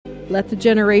let the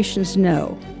generations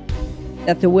know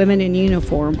that the women in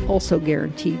uniform also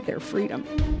guaranteed their freedom.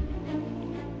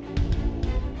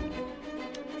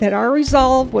 That our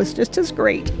resolve was just as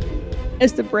great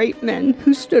as the brave men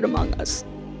who stood among us.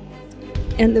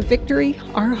 And the victory,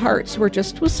 our hearts were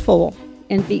just as full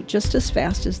and beat just as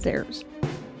fast as theirs.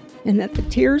 And that the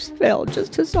tears fell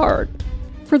just as hard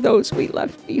for those we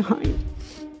left behind.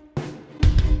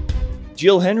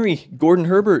 Jill Henry, Gordon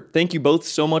Herbert, thank you both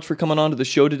so much for coming on to the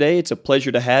show today. It's a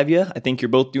pleasure to have you. I think you're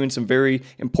both doing some very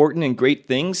important and great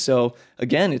things. So,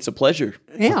 again, it's a pleasure.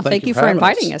 Yeah, so thank you for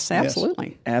inviting us. Absolutely.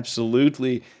 Yes,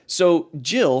 absolutely. So,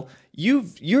 Jill,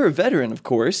 you're a veteran, of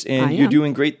course, and you're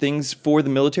doing great things for the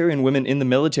military and women in the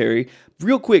military.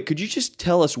 Real quick, could you just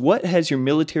tell us what has your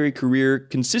military career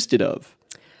consisted of?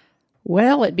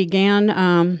 Well, it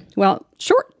began,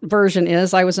 short version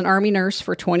is I was an Army nurse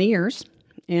for 20 years.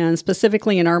 And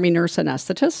specifically an Army nurse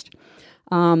anesthetist.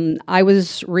 I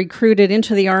was recruited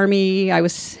into the Army. I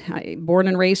was born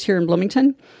and raised here in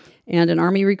Bloomington, and an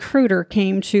Army recruiter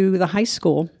came to the high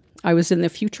school. I was in the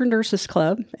Future Nurses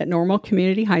Club at Normal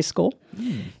Community High School,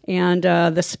 and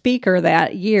the speaker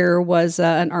that year was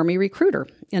an Army recruiter.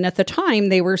 And at the time,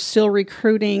 they were still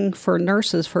recruiting for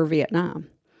nurses for Vietnam.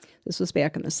 This was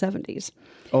back in the 70s.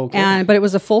 Okay. But it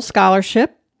was a full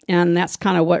scholarship. And that's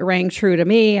kind of what rang true to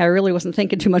me. I really wasn't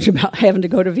thinking too much about having to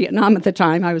go to Vietnam at the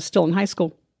time. I was still in high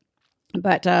school.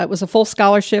 But it was a full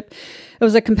scholarship. It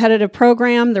was a competitive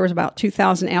program. There was about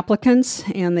 2,000 applicants,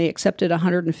 and they accepted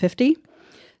 150.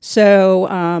 So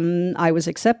I was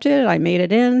accepted. I made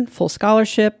it in, full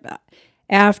scholarship.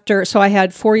 So I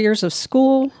had 4 years of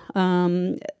school,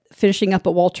 finishing up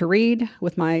at Walter Reed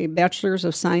with my Bachelor's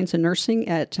of Science in Nursing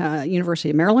at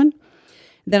University of Maryland.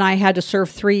 Then I had to serve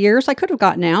 3 years. I could have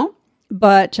gotten out,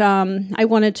 but I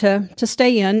wanted to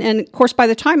stay in. And, of course, by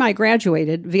the time I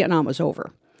graduated, Vietnam was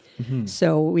over. Mm-hmm.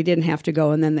 So we didn't have to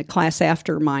go. And then the class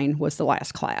after mine was the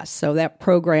last class. So that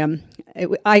program,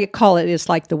 I call it, is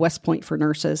like the West Point for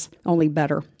nurses, only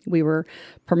better. We were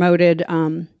promoted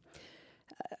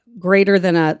greater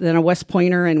than a West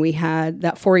Pointer, and we had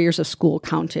that 4 years of school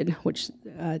counted, which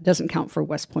doesn't count for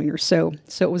West Pointers. So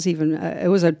it was it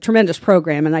was a tremendous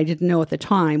program, and I didn't know at the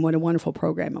time what a wonderful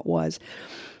program it was.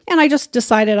 And I just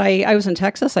decided I was in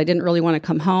Texas. I didn't really want to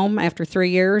come home after 3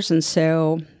 years, and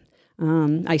so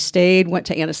I stayed, went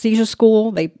to anesthesia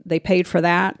school. They paid for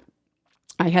that.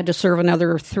 I had to serve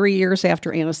another 3 years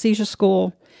after anesthesia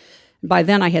school. By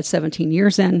then, I had 17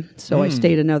 years in, so I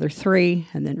stayed another 3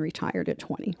 and then retired at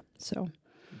 20. So,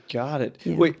 got it.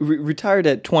 Yeah. Wait, retired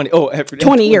at 20? Oh, after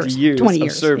 20 years. 20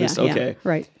 years of service. Yeah, okay, yeah,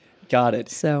 right. Got it.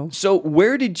 So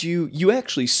where did you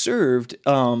actually served?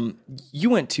 You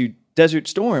went to Desert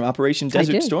Storm, Operation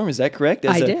Desert Storm. Is that correct?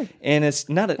 I did. And it's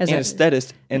not an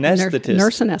anesthetist.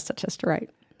 Nurse anesthetist, right.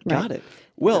 Got it.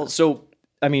 Well, so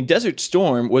I mean, Desert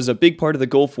Storm was a big part of the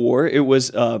Gulf War. It was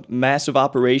a massive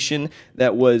operation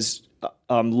that was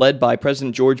led by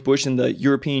President George Bush and the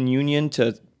European Union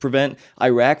to prevent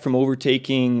Iraq from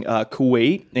overtaking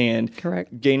Kuwait and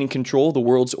gaining control of the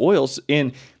world's oils.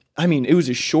 And I mean, it was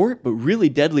a short but really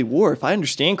deadly war. If I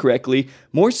understand correctly,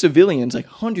 more civilians, like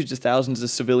hundreds of thousands of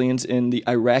civilians in the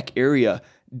Iraq area,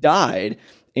 died,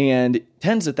 and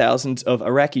tens of thousands of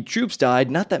Iraqi troops died.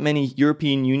 Not that many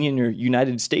European Union or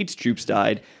United States troops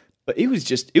died, but it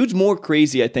was more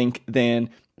crazy, I think, than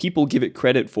people give it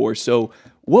credit for. So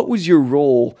what was your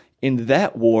role in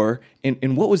that war,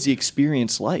 and what was the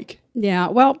experience like? Yeah,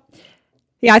 well,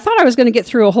 I thought I was going to get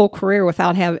through a whole career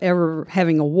without ever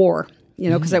having a war,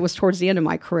 because that was towards the end of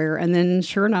my career. And then,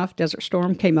 sure enough, Desert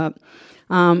Storm came up.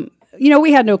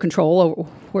 We had no control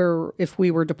over if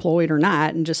we were deployed or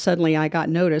not, and just suddenly I got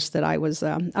noticed that I was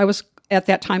at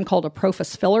that time called a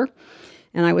Profus filler,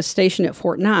 and I was stationed at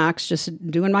Fort Knox,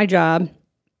 just doing my job.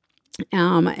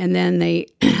 And then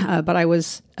but I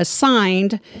was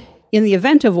assigned in the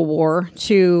event of a war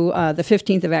to the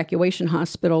 15th Evacuation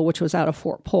Hospital, which was out of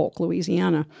Fort Polk,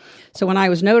 Louisiana. So when I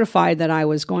was notified that I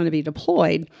was going to be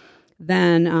deployed,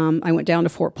 then I went down to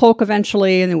Fort Polk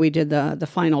eventually, and then we did the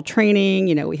final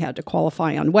training. We had to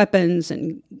qualify on weapons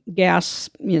and gas,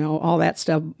 all that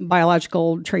stuff,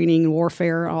 biological training,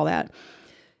 warfare, all that.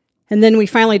 And then we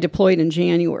finally deployed in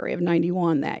January of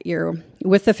 91 that year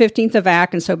with the 15th Evac.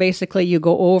 And so basically you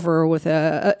go over with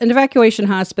an evacuation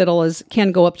hospital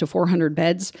can go up to 400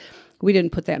 beds. We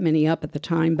didn't put that many up at the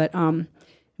time, but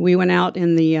we went out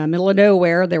in the middle of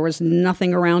nowhere. There was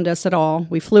nothing around us at all.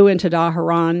 We flew into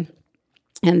Dhahran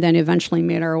and then eventually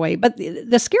made our way. But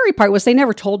the scary part was they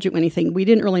never told you anything. We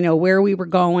didn't really know where we were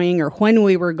going or when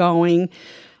we were going.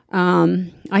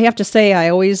 I have to say, I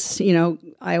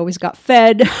always got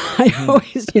fed. I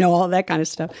always, all that kind of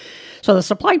stuff. So the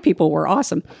supply people were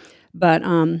awesome.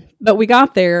 But we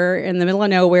got there in the middle of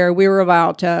nowhere. We were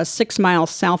about 6 miles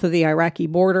south of the Iraqi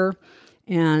border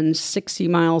and 60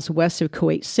 miles west of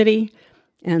Kuwait City.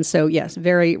 And so, yes,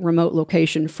 very remote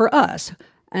location for us.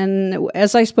 And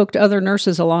as I spoke to other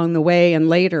nurses along the way and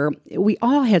later, we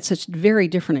all had such very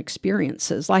different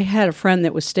experiences. I had a friend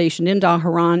that was stationed in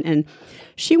Dhahran, and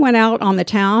she went out on the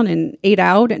town and ate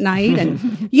out at night and,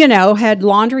 had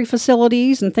laundry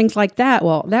facilities and things like that.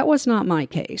 Well, that was not my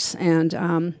case.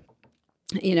 And,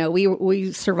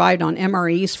 we survived on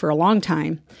MREs for a long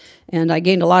time. And I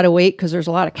gained a lot of weight because there's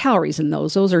a lot of calories in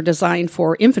those. Those are designed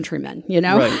for infantrymen,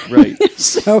 Right.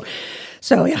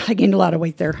 So yeah, I gained a lot of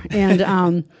weight there.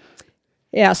 And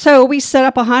so we set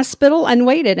up a hospital and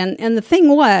waited. And the thing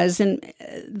was, and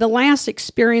the last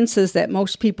experiences that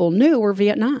most people knew were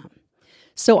Vietnam.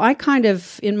 So I kind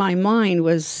of, in my mind,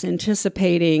 was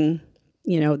anticipating,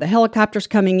 the helicopters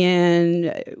coming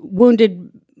in,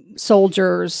 wounded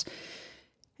soldiers,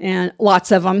 and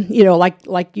lots of them,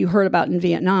 like you heard about in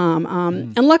Vietnam.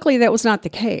 And luckily that was not the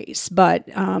case. But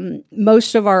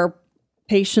most of our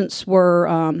patients were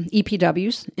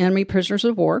EPWs, enemy prisoners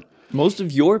of war. Most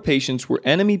of your patients were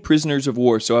enemy prisoners of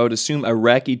war, so I would assume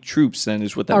Iraqi troops then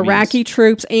is what that means. Iraqi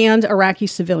troops and Iraqi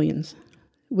civilians.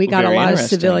 We got a lot of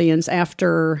civilians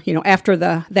after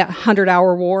that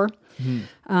 100-hour war,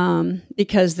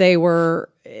 because they were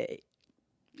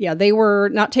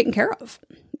not taken care of,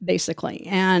 basically.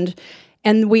 And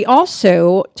we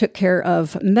also took care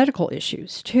of medical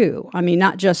issues too. I mean,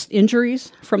 not just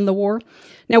injuries from the war.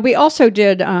 Now, we also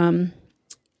did, American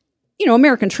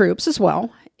troops as well.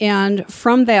 And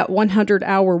from that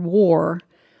 100-hour war,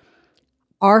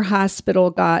 our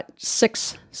hospital got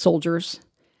 6 soldiers,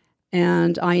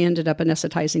 and I ended up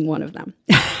anesthetizing one of them.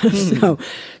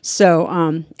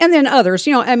 And then others,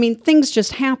 things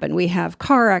just happen. We have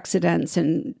car accidents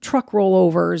and truck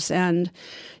rollovers, and,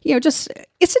 it's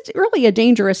really a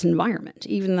dangerous environment,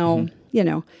 even though,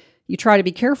 you try to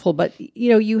be careful, but,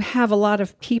 you have a lot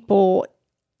of people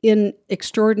in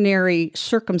extraordinary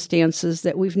circumstances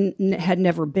that we've had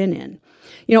never been in.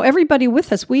 Everybody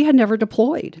with us, we had never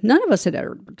deployed. None of us had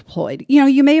ever deployed.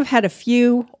 You may have had a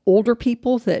few older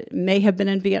people that may have been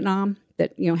in Vietnam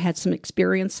that, had some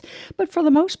experience. But for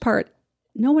the most part,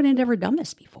 no one had ever done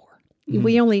this before.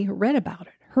 We only read about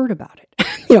it, heard about it.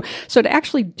 So to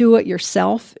actually do it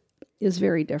yourself is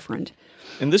very different.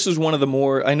 And this is one of the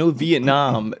more, I know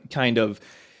Vietnam kind of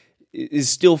is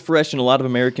still fresh in a lot of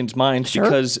Americans' minds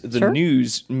because the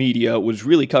news media was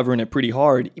really covering it pretty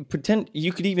hard.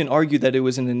 You could even argue that it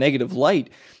was in a negative light.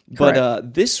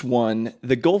 But this one,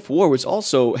 the Gulf War, was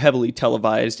also heavily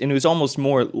televised, and it was almost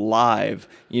more live,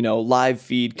 live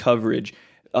feed coverage,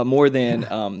 more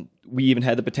than we even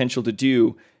had the potential to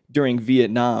do during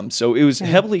Vietnam. So it was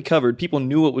heavily covered. People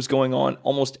knew what was going on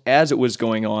almost as it was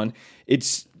going on.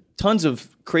 It's tons of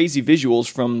crazy visuals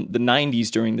from the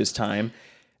 90s during this time.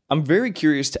 I'm very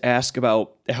curious to ask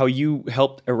about how you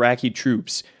helped Iraqi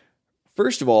troops.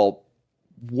 First of all,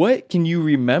 what can you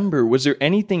remember? Was there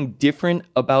anything different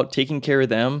about taking care of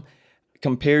them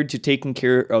compared to taking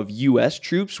care of U.S.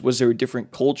 troops? Was there a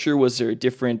different culture? Was there a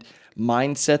different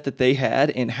mindset that they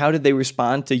had? And how did they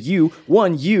respond to you?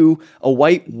 You, a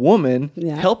white woman,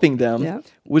 helping them. Yeah.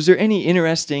 Was there any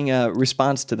interesting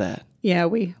response to that? Yeah,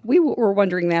 we were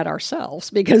wondering that ourselves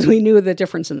because we knew the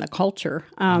difference in the culture.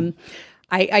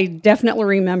 I definitely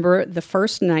remember the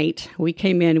first night we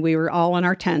came in, we were all in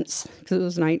our tents because it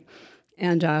was night,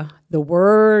 and the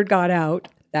word got out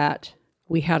that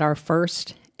we had our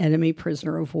first enemy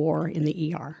prisoner of war in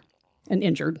the ER and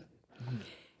injured.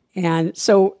 And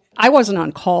so I wasn't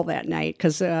on call that night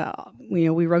because,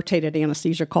 we rotated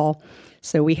anesthesia call.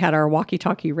 So we had our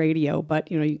walkie-talkie radio,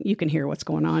 but, you can hear what's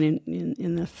going on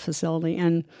in the facility.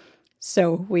 And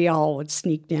so we all would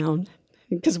sneak down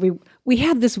because we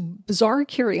had this bizarre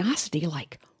curiosity,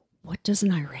 like, what does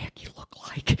an Iraqi look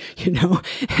like,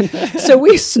 And so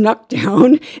we snuck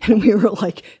down and we were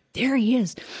like, there he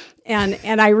is.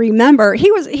 And I remember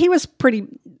he was pretty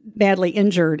badly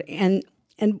injured.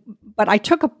 But I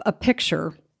took a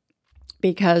picture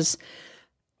because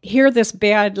here this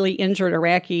badly injured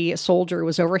Iraqi soldier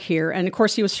was over here. And of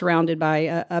course he was surrounded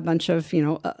by a bunch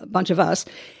of us.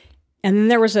 And then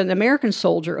there was an American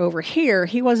soldier over here.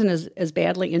 He wasn't as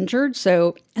badly injured.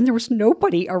 And there was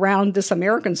nobody around this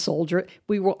American soldier.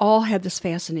 We all had this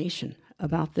fascination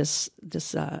about this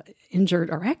injured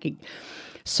Iraqi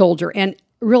soldier. And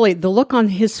really the look on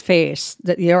his face,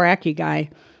 that the Iraqi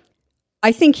guy,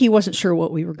 I think he wasn't sure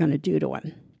what we were going to do to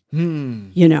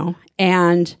him,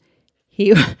 And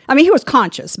he, I mean, he was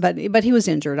conscious, but he was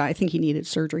injured. I think he needed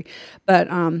surgery. But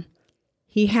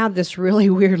he had this really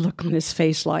weird look on his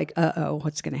face like, uh-oh,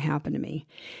 what's going to happen to me?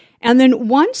 And then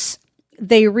once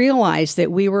they realized that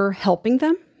we were helping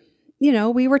them,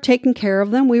 we were taking care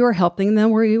of them, we were helping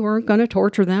them, we weren't going to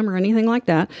torture them or anything like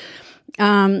that.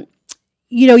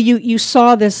 You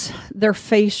saw their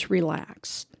face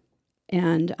relax.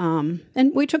 And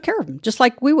we took care of them, just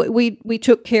like we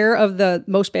took care of the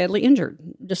most badly injured,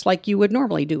 just like you would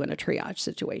normally do in a triage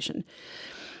situation.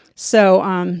 So,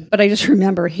 but I just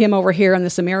remember him over here and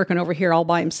this American over here all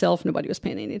by himself. Nobody was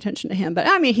paying any attention to him. But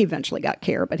I mean, he eventually got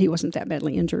care, but he wasn't that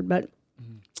badly injured. But,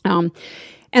 and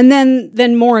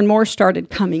then more and more started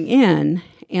coming in,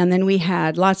 and then we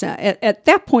had lots of. At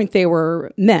that point, they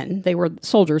were men. They were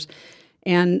soldiers.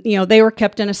 And, they were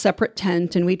kept in a separate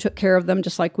tent, and we took care of them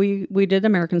just like we did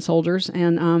American soldiers.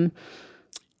 And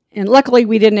luckily,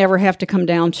 we didn't ever have to come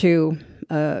down to,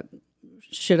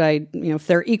 if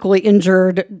they're equally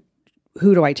injured,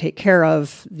 who do I take care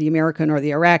of, the American or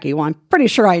the Iraqi? Well, I'm pretty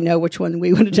sure I know which one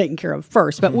we would have taken care of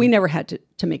first, but we never had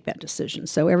to make that decision.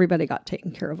 So everybody got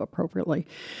taken care of appropriately.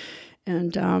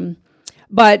 And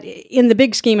but in the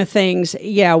big scheme of things,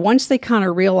 once they kind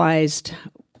of realized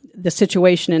the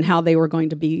situation and how they were going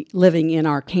to be living in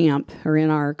our camp or in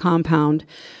our compound,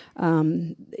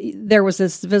 there was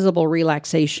this visible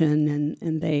relaxation,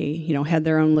 and they, had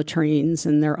their own latrines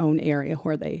and their own area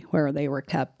where they were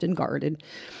kept and guarded,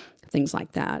 things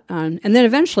like that. And then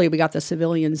eventually we got the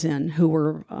civilians in who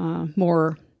were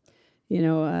more,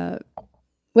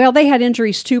 well, they had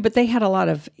injuries too, but they had a lot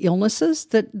of illnesses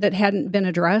that hadn't been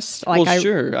addressed.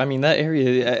 Sure. I mean, that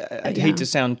area, I'd hate to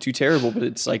sound too terrible, but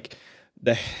it's like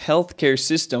the healthcare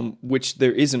system, which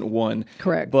there isn't one.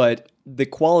 Correct. But the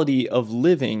quality of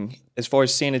living, as far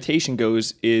as sanitation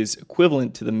goes, is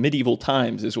equivalent to the medieval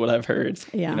times, is what I've heard.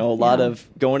 Yeah. A lot of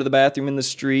going to the bathroom in the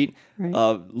street,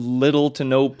 right. Little to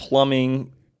no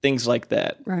plumbing, things like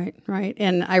that. Right.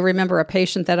 And I remember a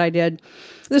patient that I did.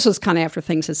 This was kind of after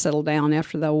things had settled down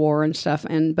after the war and stuff,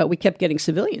 but we kept getting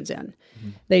civilians in. Mm-hmm.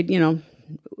 They'd,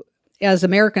 as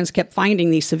Americans kept finding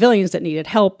these civilians that needed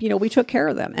help, we took care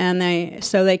of them. And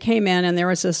they came in, and there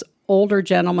was this older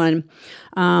gentleman.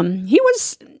 He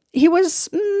was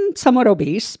somewhat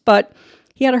obese, but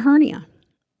he had a hernia.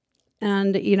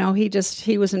 And,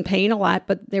 he was in pain a lot,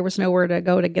 but there was nowhere to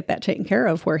go to get that taken care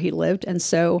of where he lived. And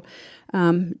so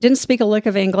didn't speak a lick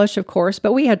of English, of course,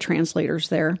 but we had translators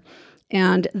there.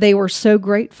 And they were so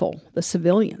grateful, the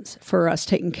civilians, for us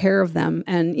taking care of them.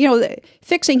 And,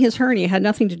 fixing his hernia had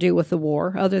nothing to do with the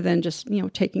war other than just,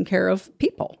 taking care of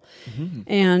people. Mm-hmm.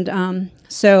 And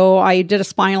so I did a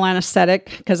spinal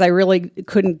anesthetic because I really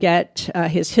couldn't get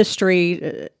his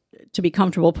history to be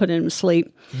comfortable putting him to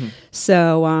sleep.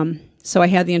 Mm-hmm. So I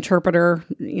had the interpreter,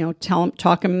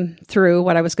 talk him through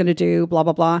what I was going to do, blah,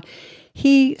 blah, blah.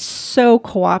 He so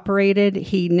cooperated.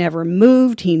 He never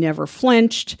moved. He never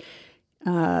flinched.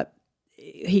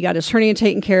 He got his hernia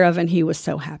taken care of, and he was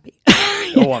so happy.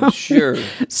 I'm sure.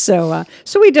 So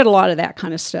we did a lot of that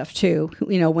kind of stuff too.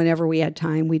 Whenever we had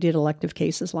time, we did elective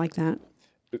cases like that.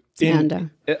 And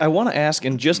I want to ask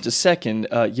in just a second,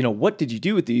 what did you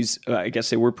do with these? I guess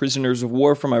they were prisoners of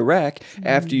war from Iraq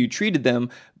after you treated them.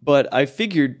 But I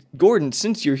figured, Gordon,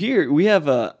 since you're here, we have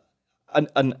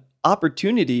an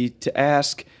opportunity to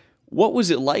ask, what was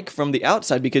it like from the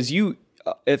outside? Because you,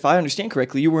 if I understand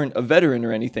correctly, you weren't a veteran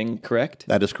or anything, correct?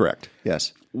 That is correct,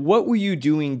 yes. What were you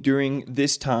doing during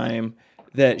this time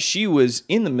that she was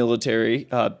in the military,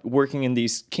 working in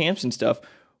these camps and stuff?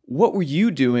 What were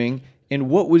you doing, and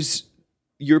what was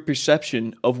your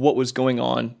perception of what was going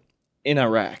on in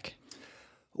Iraq?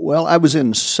 Well, I was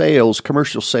in sales,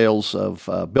 commercial sales of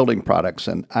building products,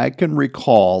 and I can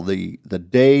recall the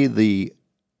day the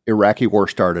Iraqi war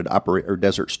started, or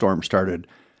Desert Storm started.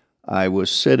 I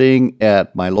was sitting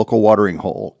at my local watering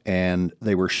hole, and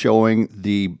they were showing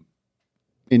the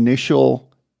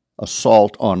initial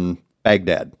assault on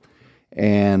Baghdad,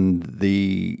 and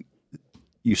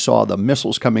you saw the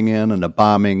missiles coming in and the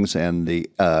bombings and the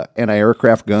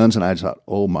anti-aircraft guns, and I thought,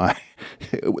 oh my,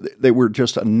 they were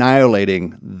just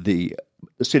annihilating the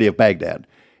city of Baghdad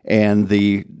and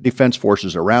the defense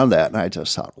forces around that, and I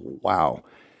just thought, wow.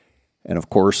 And of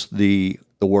course, the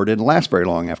war didn't last very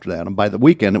long after that, and by the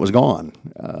weekend it was gone.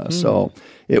 So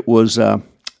it was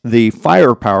the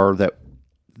firepower that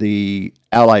the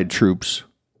Allied troops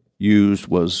used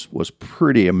was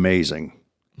pretty amazing,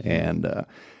 and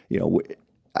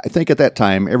I think at that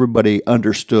time everybody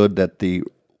understood that the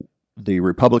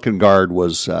Republican Guard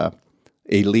was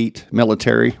elite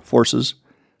military forces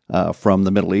from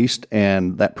the Middle East,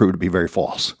 and that proved to be very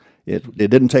false. It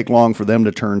didn't take long for them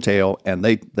to turn tail, and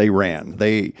they ran.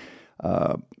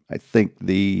 I think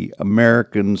the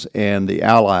Americans and the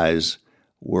Allies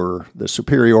the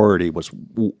superiority was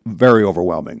very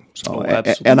overwhelming. So,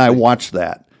 and I watched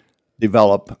that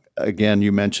develop. Again,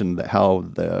 you mentioned how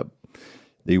the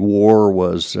war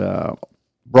was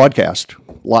broadcast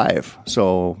live.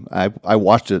 So I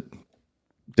watched it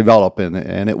develop,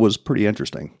 and it was pretty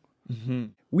interesting. Mm-hmm.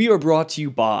 We are brought to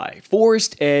you by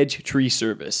Forest Edge Tree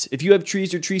Service. If you have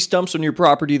trees or tree stumps on your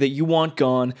property that you want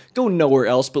gone, go nowhere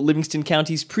else but Livingston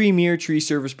County's premier tree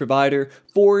service provider,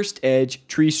 Forest Edge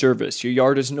Tree Service. Your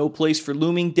yard is no place for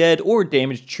looming dead or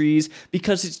damaged trees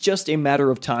because it's just a matter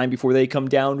of time before they come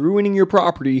down, ruining your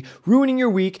property, ruining your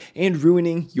week, and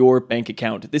ruining your bank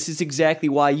account. This is exactly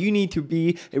why you need to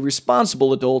be a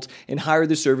responsible adult and hire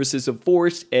the services of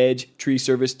Forest Edge Tree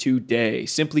Service today.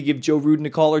 Simply give Joe Rudin a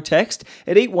call or text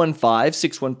at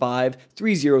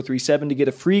 815-615-3037 to get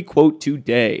a free quote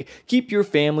today. Keep your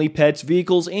family, pets,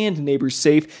 vehicles, and neighbors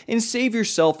safe and save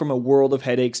yourself from a world of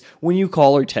headaches when you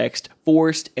call or text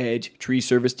Forest Edge Tree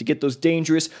Service to get those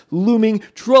dangerous, looming,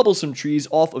 troublesome trees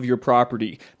off of your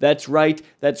property. That's right,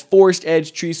 that's Forest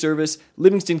Edge Tree Service,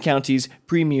 Livingston County's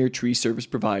premier tree service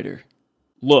provider.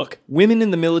 Look, women in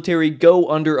the military go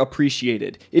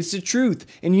underappreciated. It's the truth.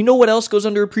 And you know what else goes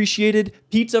underappreciated?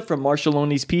 Pizza from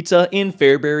Marshallone's Pizza in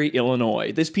Fairbury,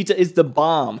 Illinois. This pizza is the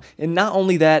bomb. And not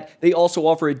only that, they also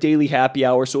offer a daily happy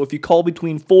hour. So if you call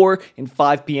between 4 and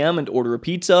 5 p.m. and order a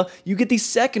pizza, you get the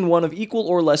second one of equal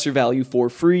or lesser value for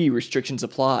free. Restrictions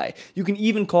apply. You can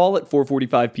even call at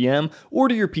 4:45 p.m.,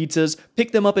 order your pizzas,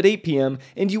 pick them up at 8 p.m.,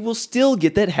 and you will still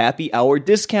get that happy hour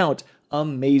discount.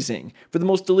 Amazing. For the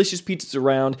most delicious pizzas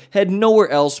around, head nowhere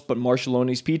else but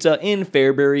Marshallone's Pizza in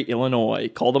Fairbury, Illinois.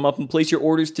 Call them up and place your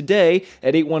orders today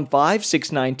at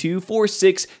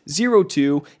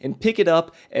 815-692-4602 and pick it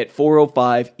up at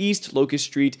 405 East Locust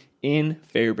Street in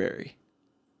Fairbury.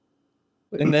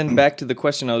 And then back to the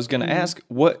question I was going to ask,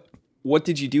 what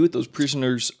did you do with those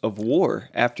prisoners of war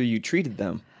after you treated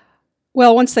them?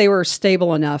 Well, once they were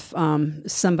stable enough,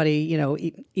 somebody,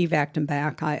 evac'd them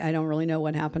back. I don't really know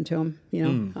what happened to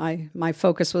them. My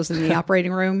focus was in the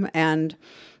operating room, and,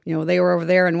 they were over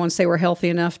there. And once they were healthy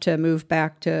enough to move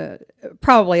back to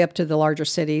probably up to the larger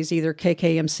cities, either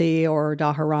KKMC or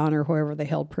Daharan or whoever they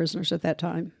held prisoners at that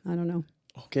time. I don't know.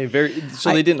 Okay,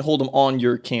 they didn't hold them on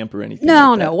your camp or anything?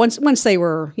 No, no. Once they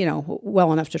were,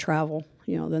 well enough to travel,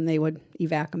 then they would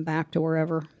evac them back to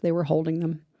wherever they were holding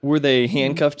them. Were they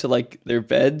handcuffed to their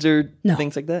beds or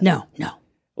things like that? No.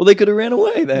 Well, they could have ran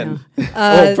away then.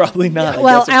 No. Probably not.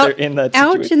 Out in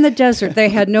the desert, they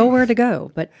had nowhere to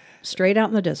go but straight out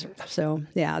in the desert. So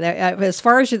yeah, as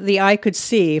far as the eye could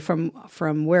see from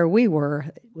where we were,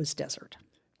 it was desert.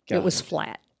 It was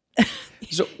flat.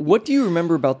 So what do you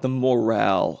remember about the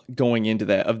morale going into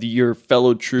that, of your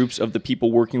fellow troops, of the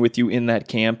people working with you in that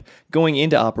camp, going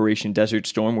into Operation Desert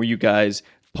Storm? Were you guys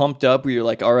pumped up, where you're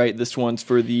like, all right, this one's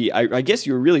for I guess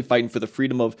you were really fighting for the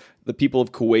freedom of the people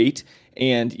of Kuwait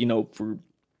and, for,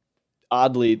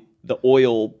 oddly, the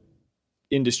oil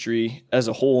industry as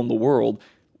a whole in the world.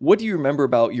 What do you remember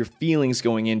about your feelings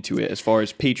going into it as far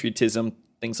as patriotism,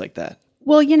 things like that?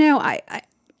 Well,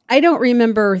 I don't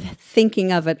remember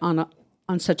thinking of it on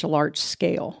such a large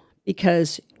scale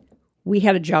because we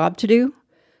had a job to do.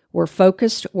 We're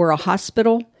focused. We're a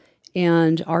hospital.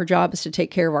 And our job is to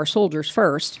take care of our soldiers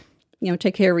first,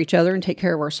 take care of each other and take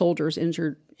care of our soldiers,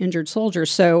 injured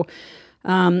soldiers. So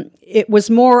it was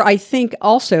more, I think,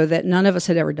 also that none of us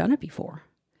had ever done it before.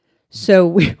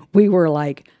 So we were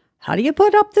like, how do you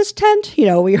put up this tent? We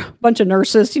were a bunch of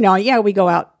nurses, we go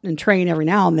out and train every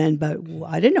now and then, but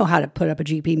I didn't know how to put up a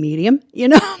GP medium,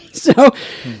 So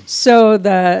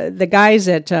the guys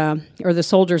or the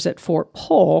soldiers at Fort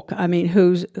Polk,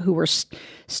 who were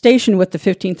stationed with the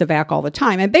 15th Evac all the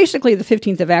time. And basically the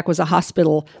 15th Evac was a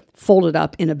hospital folded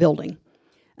up in a building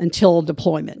until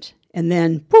deployment. And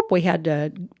then, we had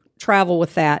to travel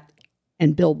with that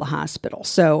and build the hospital.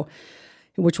 So,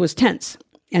 which was tense.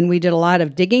 And we did a lot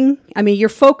of digging. You're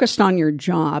focused on your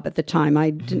job at the time.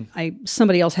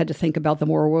 Somebody else had to think about the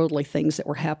more worldly things that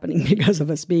were happening because of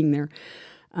us being there.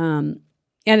 And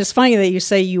it's funny that you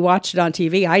say you watched it on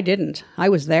TV. I didn't. I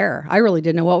was there. I really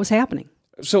didn't know what was happening.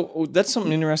 So that's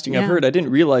something interesting I've heard. I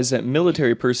didn't realize that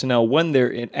military personnel, when they're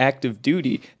in active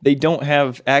duty, they don't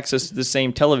have access to the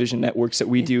same television networks that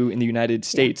we do in the United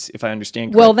States, if I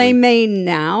understand correctly. Well, they may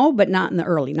now, but not in the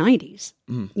early 90s.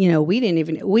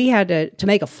 We had to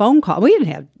make a phone call. We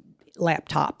didn't have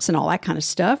laptops and all that kind of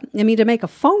stuff. To make a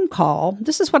phone call,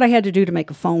 this is what I had to do to make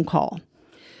a phone call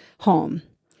home,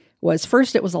 was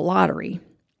first it was a lottery.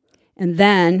 And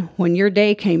then when your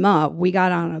day came up, we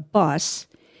got on a bus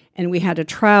and we had to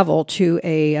travel to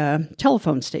a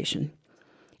telephone station.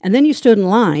 And then you stood in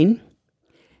line.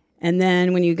 And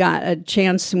then when you got a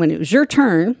chance, when it was your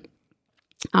turn,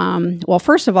 well,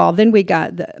 first of all, then we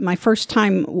got my first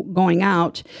time going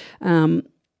out. The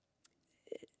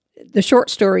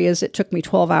short story is it took me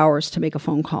 12 hours to make a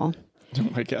phone call. Oh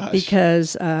my gosh.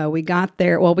 Because we got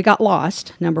there, well, we got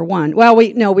lost, number one. Well,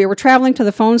 we were traveling to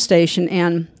the phone station,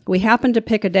 and we happened to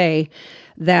pick a day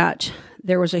that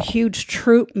there was a huge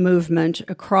troop movement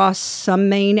across some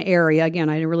main area. Again,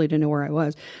 I really didn't know where I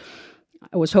was.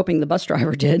 I was hoping the bus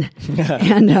driver did.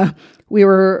 And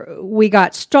we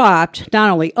got stopped, not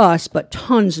only us, but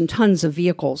tons and tons of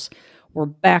vehicles were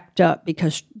backed up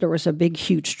because there was a big,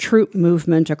 huge troop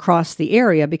movement across the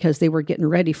area because they were getting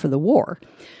ready for the war.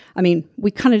 I mean,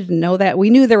 we kind of didn't know that. We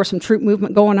knew there was some troop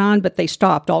movement going on, but they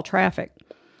stopped all traffic.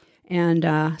 And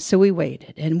so we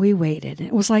waited and we waited. And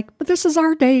it was like, but this is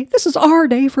our day. This is our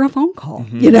day for a phone call,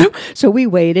 you know? So we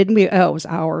waited and it was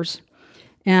hours.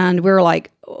 And we were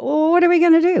like, what are we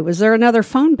going to do? Is there another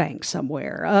phone bank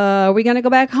somewhere? Are we going to go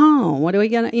back home? What are we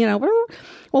going to, you know?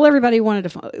 Well, everybody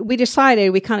wanted to, we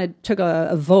decided, we kind of took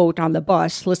a vote on the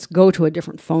bus. Let's go to a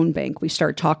different phone bank. We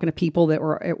started talking to people that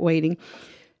were waiting.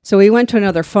 So we went to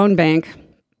another phone bank,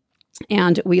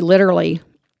 and we literally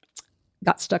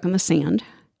got stuck in the sand.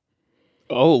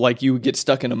 Oh, like you would get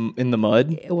stuck in the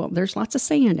mud? Well, there's lots of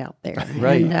sand out there.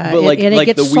 Right. And, but like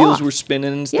the wheels were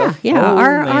spinning and stuff? Yeah. Oh,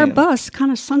 our bus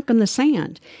kind of sunk in the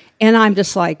sand. And I'm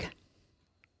just like,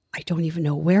 I don't even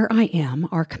know where I am.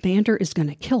 Our commander is going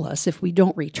to kill us if we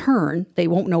don't return. They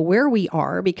won't know where we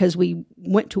are because we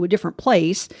went to a different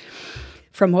place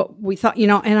from what we thought, you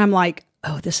know. And I'm like,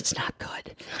 oh, this is not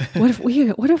good. What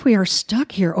if we are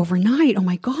stuck here overnight? Oh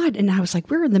my God. And I was like,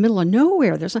 we're in the middle of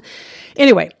nowhere.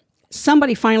 Anyway,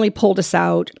 somebody finally pulled us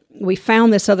out. We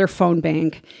found this other phone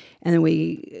bank, and then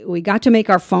we got to make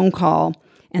our phone call.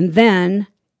 And then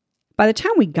by the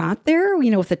time we got there,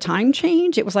 you know, with the time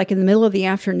change, it was like in the middle of the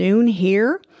afternoon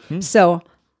here. So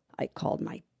I called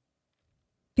my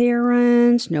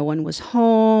parents. No one was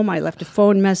home. I left a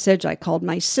phone message. I called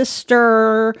my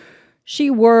sister.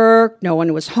 She worked. No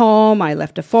one was home. I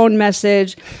left a phone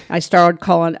message. I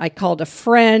called a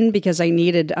friend because I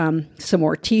needed some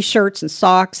more T-shirts and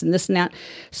socks and this and that.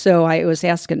 So I was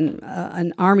asking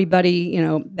an Army buddy, you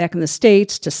know, back in the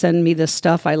States to send me this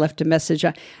stuff. I left a message,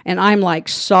 and I'm like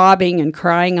sobbing and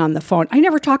crying on the phone. I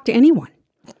never talked to anyone.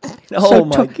 Oh,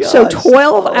 my God. So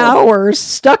 12 hours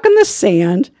stuck in the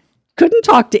sand, couldn't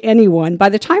talk to anyone. By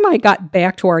the time I got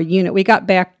back to our unit, we got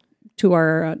back to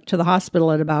the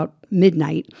hospital at about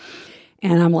midnight.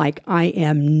 And I'm like, I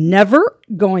am never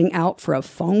going out for a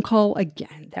phone call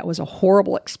again. That was a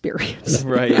horrible experience.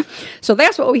 Right. So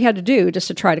that's what we had to do just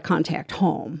to try to contact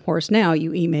home. Whereas now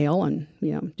you email and,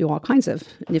 you know, do all kinds of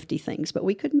nifty things, but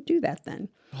we couldn't do that then.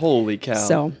 Holy cow.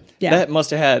 So, yeah.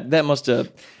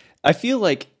 I feel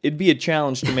like it'd be a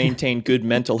challenge to maintain good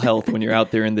mental health when you're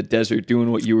out there in the desert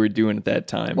doing what you were doing at that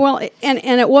time. Well, and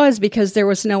it was because there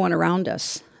was no one around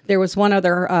us. There was one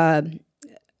other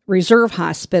reserve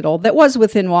hospital that was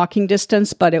within walking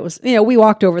distance, but it was, you know, we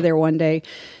walked over there one day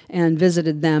and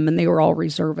visited them, and they were all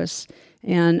reservists.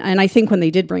 And I think when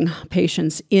they did bring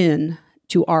patients in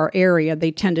to our area,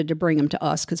 they tended to bring them to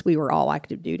us because we were all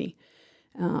active duty.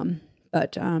 You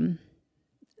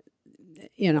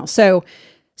know, so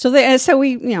we,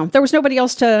 you know, there was nobody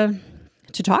else to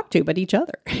talk to but each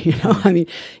other. You know, I mean,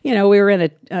 you know, we were in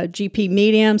a GP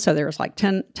medium, so there was like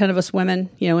 10 of us women,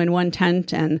 you know, in one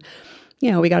tent, and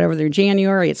you know, we got over there in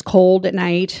January. It's cold at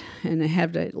night, and they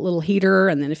have a little heater.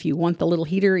 And then if you want the little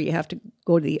heater, you have to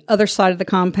go to the other side of the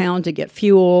compound to get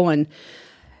fuel. And,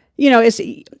 you know, it's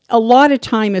a lot of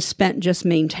time is spent just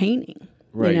maintaining,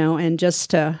 right. You know, and just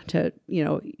to, you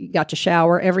know, you got to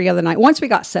shower every other night. Once we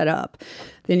got set up,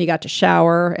 then you got to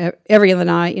shower every other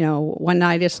night. You know, one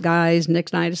night it's guys,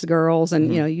 next night it's girls,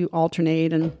 and, you know, you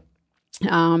alternate and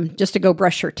just to go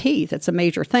brush your teeth. It's a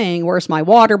major thing. Where's my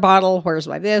water bottle? Where's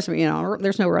my this? You know,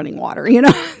 there's no running water, you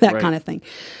know, that kind of thing.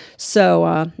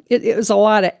 So it was a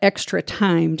lot of extra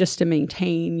time just to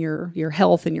maintain your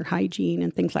health and your hygiene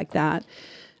and things like that.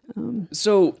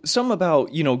 So some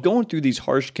about, you know, going through these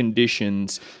harsh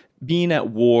conditions, being at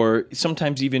war,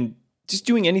 sometimes even just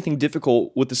doing anything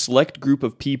difficult with a select group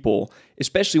of people,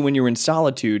 especially when you're in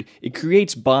solitude, it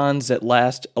creates bonds that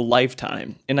last a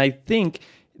lifetime. And I think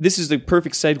this is the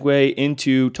perfect segue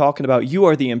into talking about you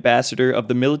are the ambassador of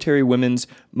the Military Women's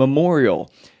Memorial.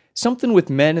 Something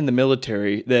with men in the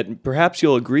military that perhaps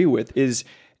you'll agree with is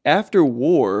after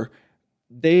war,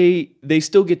 they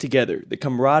still get together. The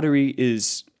camaraderie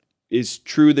is is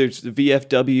true. There's the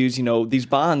VFWs. You know, these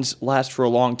bonds last for a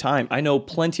long time. I know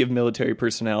plenty of military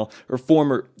personnel or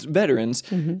former veterans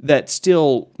that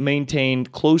still maintain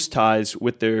close ties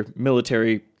with their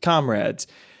military comrades.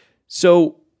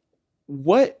 So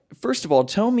first of all,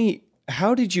 tell me,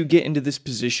 how did you get into this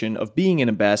position of being an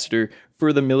ambassador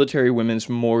for the Military Women's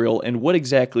Memorial, and what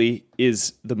exactly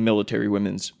is the Military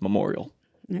Women's Memorial?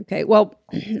 Okay, well,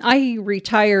 I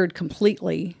retired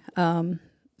completely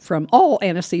from all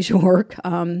anesthesia work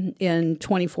in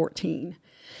 2014.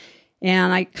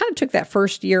 And I kind of took that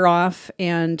first year off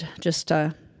and just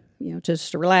to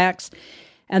relax.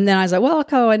 And then I was like, well, I'll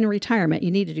go in retirement.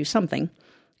 You need to do something.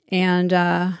 And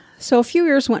so a few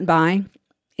years went by,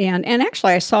 and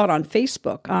actually I saw it on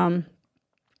Facebook.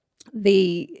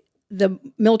 The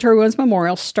Military Women's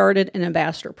Memorial started an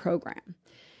ambassador program.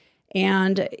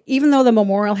 And even though the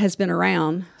memorial has been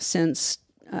around since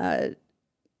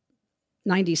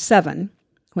 97,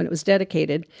 when it was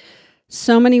dedicated,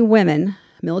 so many women,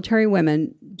 military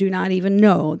women, do not even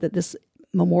know that this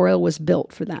memorial was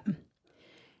built for them.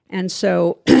 And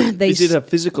so they... Is it a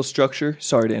physical structure?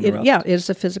 Sorry to interrupt. It is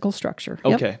a physical structure.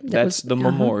 Okay, Yep. that's the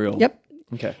memorial. Yep.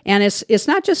 Okay. And it's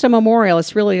not just a memorial,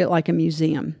 it's really like a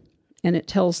museum. And it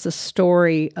tells the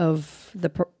story of the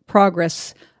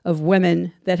progress of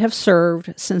women that have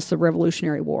served since the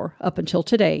Revolutionary War up until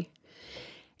today.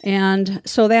 And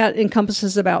so that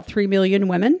encompasses about 3 million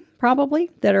women,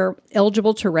 probably, that are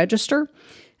eligible to register.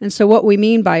 And so what we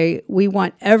mean by we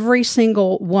want every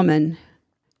single woman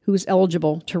who's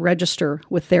eligible to register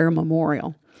with their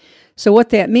memorial. So what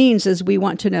that means is we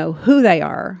want to know who they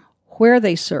are, where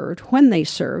they served, when they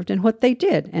served, and what they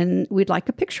did. And we'd like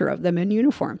a picture of them in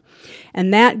uniform.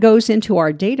 And that goes into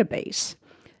our database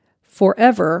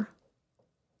forever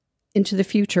into the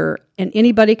future. And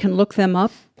anybody can look them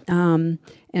up and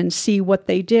see what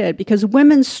they did, because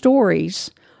women's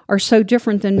stories are so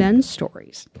different than men's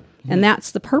stories. And that's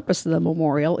the purpose of the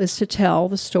memorial, is to tell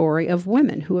the story of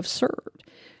women who have served,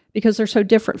 because they're so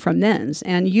different from men's.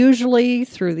 And usually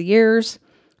through the years,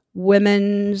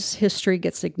 women's history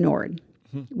gets ignored.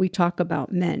 We talk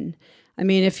about men. I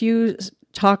mean, if you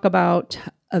talk about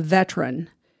a veteran,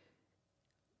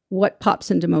 what pops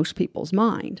into most people's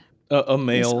mind? A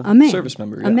male service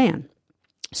member. Yeah. A man.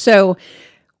 So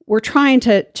we're trying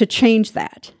to change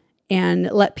that and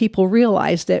let people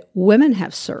realize that women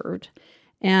have served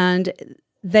and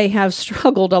they have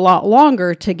struggled a lot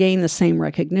longer to gain the same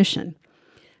recognition.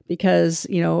 Because,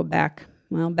 back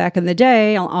in the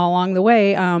day, along the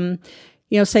way,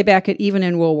 say back even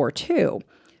in World War II,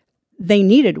 they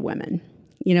needed women.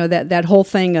 That whole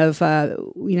thing of,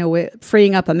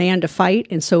 freeing up a man to fight.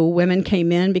 And so women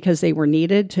came in because they were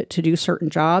needed to do certain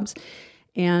jobs.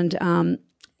 And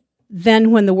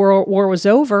then when the war was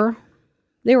over,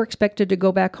 they were expected to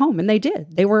go back home. And they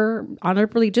did. They were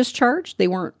honorably discharged. They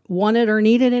weren't wanted or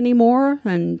needed anymore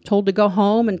and told to go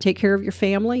home and take care of your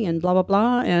family and blah, blah,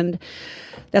 blah. And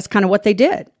that's kind of what they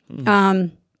did.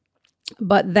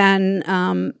 But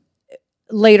then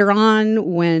later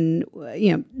on, when,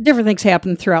 different things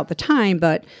happened throughout the time,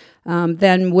 but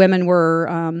then women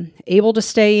were able to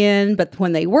stay in, but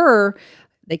when they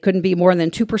couldn't be more than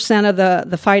 2% of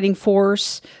the fighting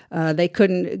force. They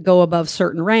couldn't go above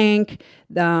certain rank.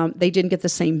 They didn't get the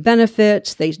same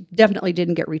benefits. They definitely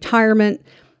didn't get retirement,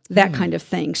 that kind of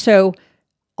thing. So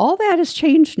all that has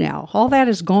changed now. All that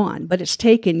is gone, but it's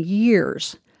taken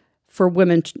years for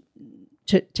women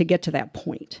to get to that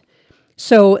point.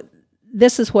 So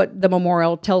this is what the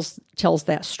memorial tells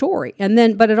that story.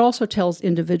 But it also tells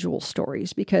individual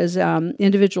stories, because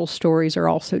individual stories are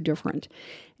also different.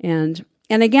 And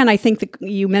again, I think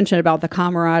you mentioned about the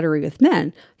camaraderie with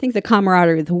men. I think the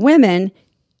camaraderie with women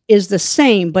is the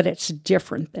same, but it's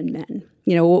different than men.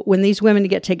 When these women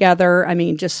get together, I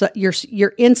mean, just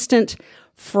you're instant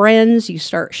friends. You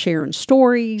start sharing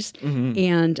stories,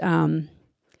 and and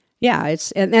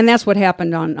that's what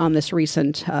happened on this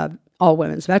recent all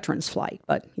women's veterans flight.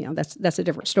 But that's a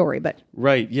different story. But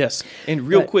right, yes. And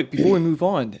real quick before we move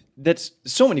on, that's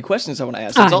so many questions I want to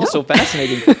ask. It's all so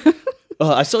fascinating.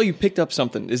 I saw you picked up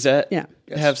something. Does that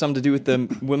have something to do with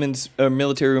the women's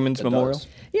Military Women's Memorial? Does.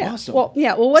 Yeah. Awesome. Well,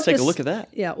 let's take a look at that.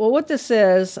 Yeah. Well, what this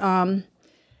is a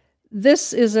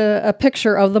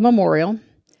picture of the memorial.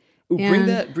 Ooh,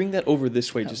 bring that over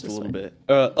this way just a little bit.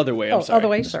 Other way. I'm sorry. Other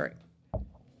way. Sorry.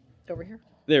 Over here.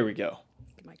 There we go.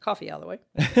 Get my coffee out of the way.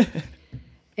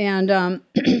 And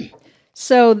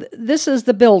so this is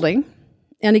the building,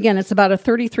 and again, it's about a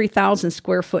 33,000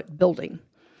 square foot building.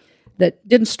 That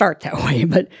didn't start that way,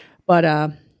 but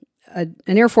an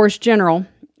Air Force general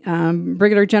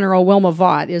Brigadier General Wilma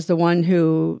Vaught is the one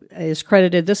who is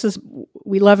credited.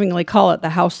 We lovingly call it the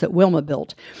house that Wilma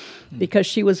built, because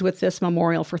she was with this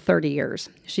memorial for 30 years.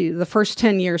 The first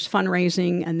 10 years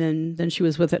fundraising, and then she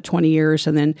was with it 20 years,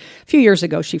 and then a few years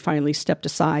ago she finally stepped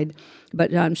aside.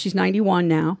 But she's 91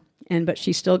 now, but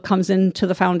she still comes into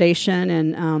the foundation.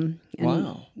 And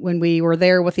Wow. When we were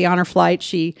there with the honor flight,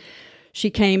 she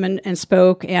came and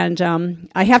spoke. And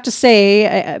I have to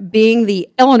say, being the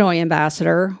Illinois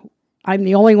ambassador, I'm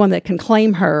the only one that can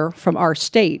claim her from our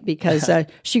state, because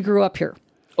she grew up here.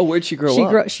 Oh, where'd she grow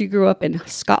up? She grew up in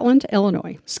Scotland,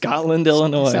 Illinois. Scotland,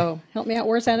 Illinois. So help me out.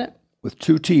 Where's that at? With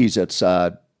 2 T's, it's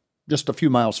just a few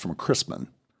miles from Crispin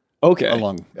Okay.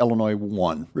 along Illinois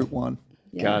Route 1.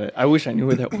 Got it. I wish I knew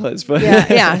where that was, but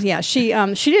Yeah. She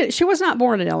was not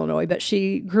born in Illinois, but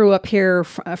she grew up here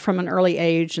from an early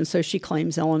age, and so she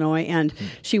claims Illinois. And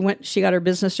she got her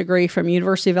business degree from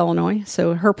University of Illinois.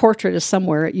 So her portrait is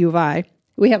somewhere at U of I.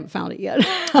 We haven't found it yet.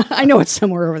 I know it's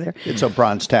somewhere over there. It's a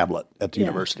bronze tablet at the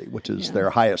university, which is their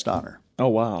highest honor. Oh,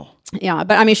 wow. Yeah,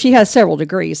 but I mean, she has several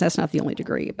degrees. That's not the only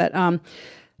degree,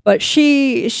 but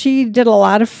she did a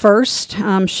lot of first.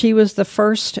 She was the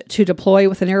first to deploy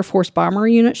with an Air Force bomber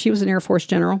unit. She was an Air Force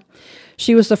general.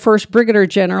 She was the first brigadier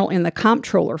general in the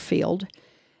comptroller field.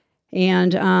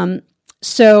 And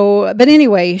but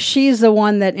anyway, she's the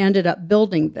one that ended up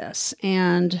building this.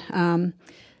 And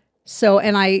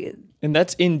And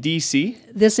that's in D.C.?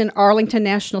 this in Arlington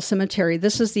National Cemetery.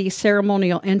 This is the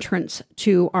ceremonial entrance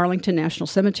to Arlington National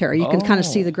Cemetery. You can kind of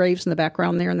see the graves in the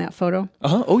background there in that photo.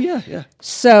 Uh-huh. Oh, yeah, yeah.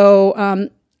 So,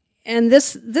 and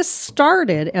this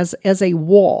started as a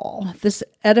wall. This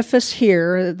edifice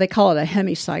here, they call it a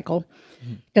hemicycle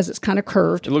because it's kind of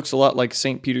curved. It looks a lot like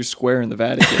St. Peter's Square in the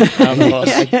Vatican. I don't know.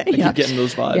 I keep getting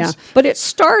those vibes. Yeah, but it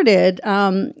started,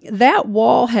 that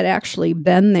wall had actually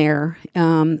been there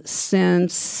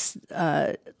since,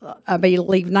 I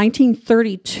believe,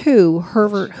 1932.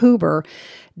 Herbert Hoover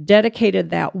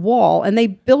dedicated that wall, and they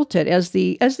built it as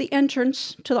the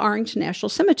entrance to the Arlington National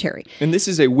Cemetery. And this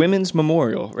is a women's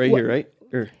memorial right here, right?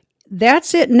 Or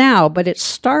That's it now, but it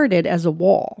started as a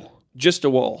wall. just a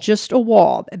wall? Just a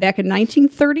wall. Back in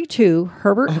 1932,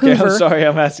 Herbert Okay, Hoover... I'm sorry.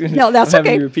 I'm asking. No, that's I'm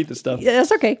having okay. you repeat the stuff. Yeah,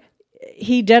 that's okay.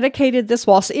 He dedicated this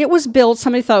wall. So it was built.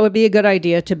 Somebody thought it would be a good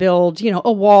idea to build,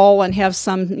 a wall and have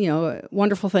some,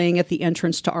 wonderful thing at the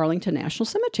entrance to Arlington National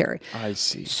Cemetery. I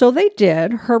see. So they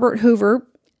did. Herbert Hoover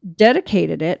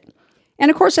dedicated it. And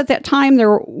of course, at that time,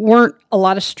 there weren't a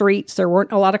lot of streets. There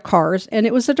weren't a lot of cars. And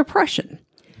it was a depression.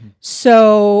 Mm-hmm.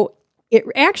 So it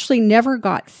actually never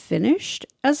got finished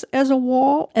as a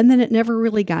wall. And then it never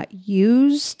really got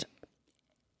used.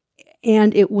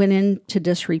 And it went into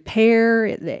disrepair,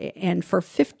 and for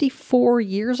 54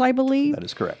 years, I believe. That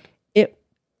is correct.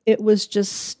 It was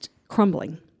just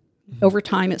crumbling. Mm-hmm. Over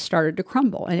time, it started to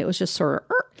crumble, and it was just sort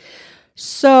of...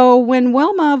 So when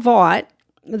Wilma Vaught,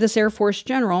 this Air Force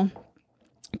general,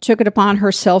 took it upon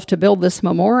herself to build this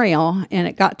memorial, and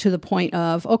it got to the point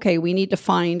of, okay, we need to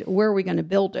find where are we going to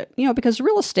build it, because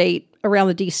real estate around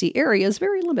the D.C. area is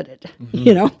very limited,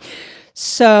 mm-hmm.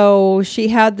 So she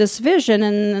had this vision,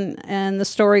 and the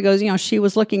story goes, she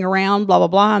was looking around, blah, blah,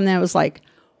 blah, and then it was like,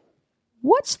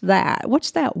 what's that?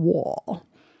 What's that wall?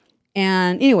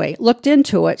 And anyway, looked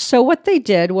into it. So what they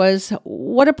did was,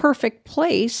 what a perfect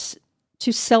place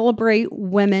to celebrate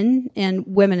women and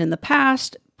women in the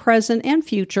past, present, and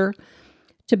future,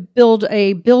 to build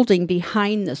a building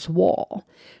behind this wall.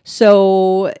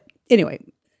 So anyway,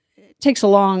 takes a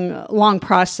long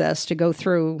process to go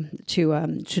through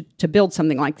to build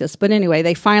something like this. But anyway,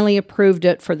 they finally approved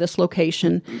it for this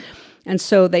location. And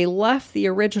so they left the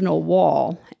original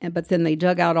wall, but then they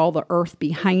dug out all the earth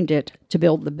behind it to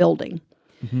build the building.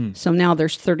 Mm-hmm. So now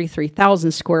there's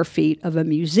 33,000 square feet of a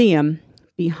museum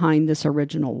behind this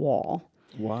original wall.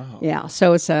 Wow. Yeah.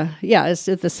 So it's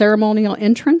the ceremonial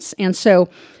entrance. And so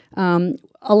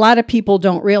a lot of people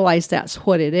don't realize that's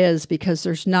what it is because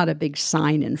there's not a big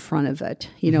sign in front of it.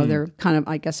 Mm-hmm. They're kind of,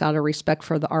 I guess, out of respect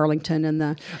for the Arlington and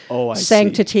the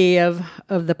sanctity of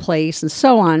the place and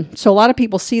so on. So a lot of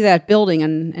people see that building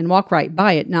and walk right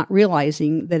by it, not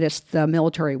realizing that it's the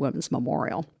Military Women's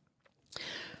Memorial.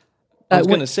 I was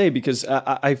going to say, because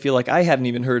I feel like I haven't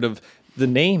even heard of the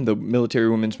name, the Military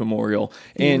Women's Memorial.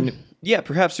 And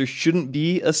perhaps there shouldn't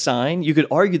be a sign. You could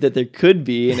argue that there could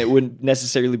be, and it wouldn't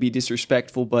necessarily be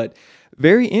disrespectful, but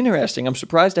very interesting. I'm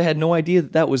surprised I had no idea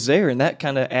that was there, and that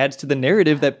kind of adds to the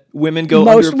narrative that women go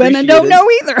Most women don't know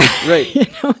either. Right.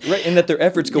 Right, and that their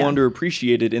efforts go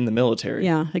underappreciated in the military.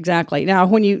 Yeah, exactly. Now,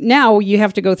 you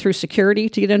have to go through security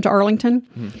to get into Arlington.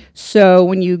 Mm-hmm. So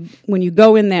when you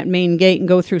go in that main gate and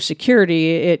go through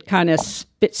security, it kind of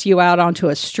spits you out onto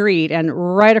a street, and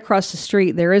right across the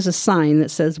street there is a sign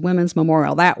that says Women's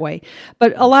Memorial that way.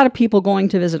 But a lot of people going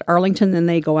to visit Arlington, then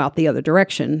they go out the other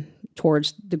direction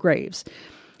towards the graves.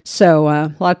 So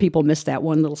a lot of people miss that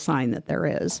one little sign that there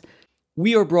is.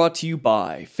 We are brought to you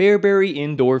by Fairbury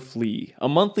Indoor Flea, a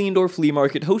monthly indoor flea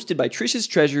market hosted by Trish's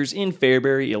Treasures in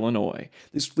Fairbury, Illinois.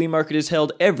 This flea market is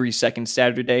held every second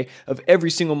Saturday of every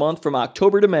single month from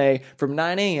October to May from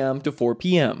 9 a.m. to 4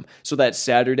 p.m. So that's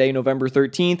Saturday, November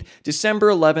 13th, December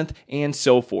 11th, and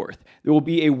so forth. There will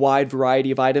be a wide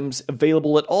variety of items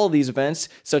available at all of these events,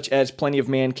 such as plenty of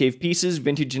man cave pieces,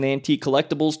 vintage and antique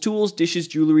collectibles, tools, dishes,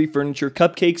 jewelry, furniture,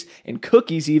 cupcakes, and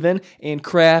cookies even, and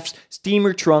crafts,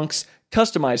 steamer trunks,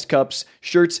 customized cups,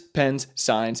 shirts, pens,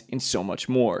 signs, and so much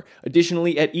more.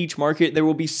 Additionally, at each market, there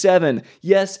will be 7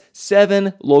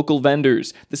 local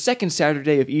vendors. The second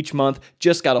Saturday of each month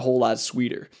just got a whole lot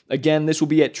sweeter. Again, this will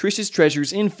be at Trish's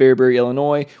Treasures in Fairbury,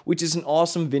 Illinois, which is an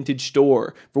awesome vintage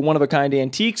store for one-of-a-kind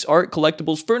antiques, art,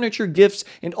 collectibles, furniture, gifts,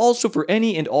 and also for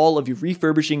any and all of your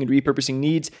refurbishing and repurposing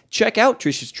needs. Check out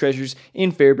Trish's Treasures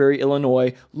in Fairbury,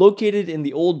 Illinois, located in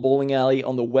the old bowling alley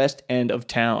on the west end of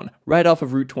town, right off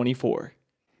of Route 24.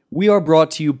 We are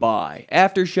brought to you by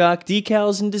Aftershock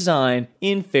Decals and Design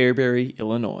in Fairbury,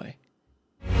 Illinois.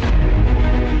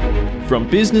 From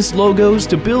business logos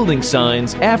to building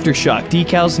signs, Aftershock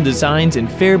Decals and Designs in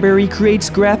Fairbury creates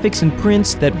graphics and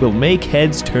prints that will make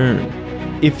heads turn.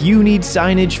 If you need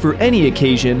signage for any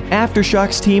occasion,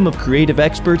 Aftershock's team of creative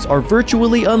experts are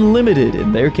virtually unlimited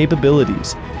in their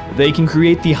capabilities. They can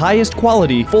create the highest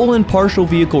quality full and partial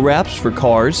vehicle wraps for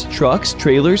cars, trucks,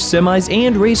 trailers, semis,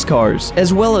 and race cars,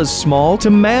 as well as small to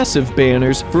massive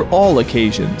banners for all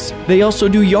occasions. They also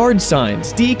do yard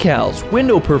signs, decals,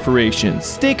 window perforations,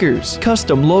 stickers,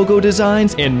 custom logo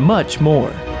designs, and much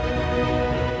more.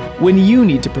 When you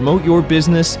need to promote your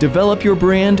business, develop your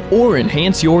brand, or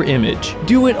enhance your image,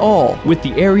 do it all with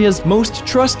the area's most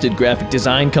trusted graphic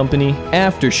design company,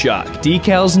 Aftershock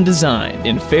Decals and Design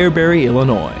in Fairbury,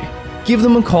 Illinois. Give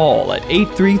them a call at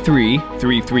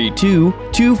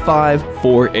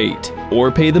 833-332-2548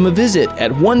 or pay them a visit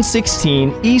at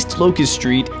 116 East Locust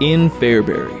Street in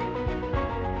Fairbury.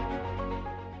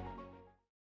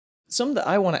 Something that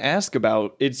I want to ask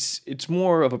about, it's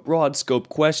more of a broad scope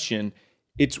question.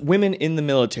 It's women in the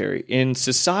military. In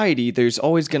society, there's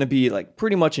always going to be like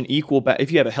pretty much an equal, if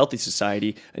you have a healthy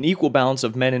society, an equal balance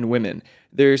of men and women.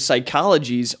 Their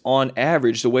psychologies, on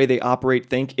average, the way they operate,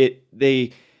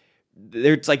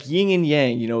 it's like yin and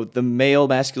yang, you know, the male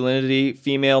masculinity,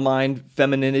 female mind,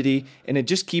 femininity, and it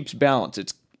just keeps balance.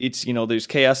 It's you know, there's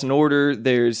chaos and order,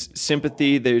 there's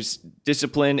sympathy, there's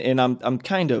discipline, and I'm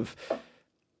kind of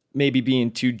maybe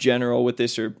being too general with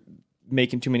this or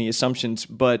making too many assumptions,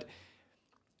 but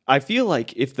I feel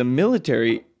like if the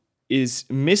military is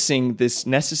missing this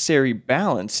necessary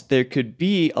balance, there could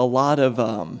be a lot of,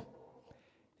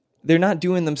 they're not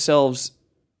doing themselves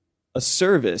a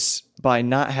service by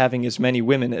not having as many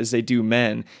women as they do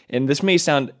men. And this may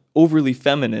sound overly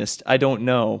feminist, I don't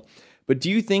know. But do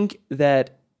you think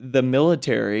that the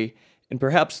military and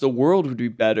perhaps the world would be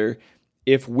better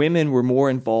if women were more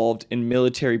involved in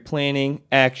military planning,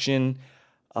 action,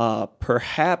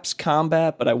 perhaps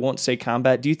combat, but I won't say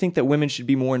combat? Do you think that women should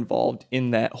be more involved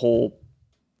in that whole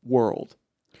world?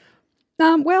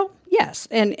 Well, yes,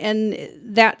 and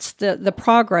that's the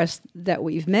progress that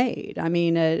we've made. I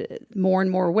mean, more and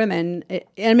more women.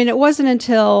 It wasn't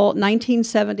until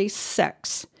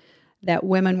 1976 that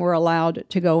women were allowed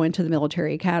to go into the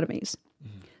military academies.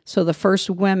 Mm-hmm. So the first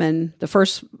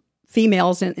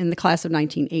females in the class of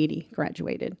 1980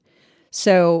 graduated.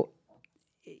 So,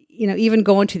 you know, even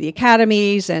going to the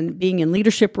academies and being in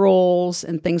leadership roles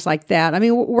and things like that. I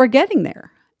mean, we're getting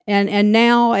there. And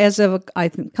now, as of a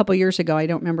couple of years ago, I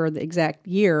don't remember the exact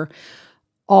year,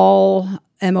 all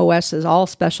MOSs, all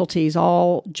specialties,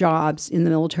 all jobs in the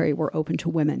military were open to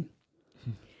women.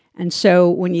 And so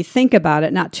when you think about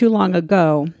it, not too long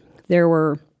ago, there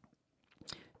were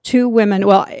 2 women,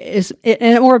 it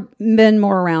been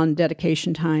more around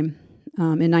dedication time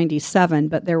in 97,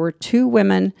 but there were 2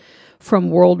 women from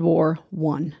World War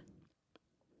I.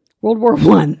 World War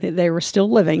I, they were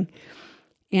still living.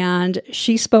 And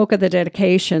she spoke of the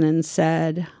dedication and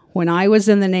said, when I was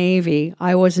in the Navy,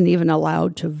 I wasn't even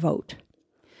allowed to vote.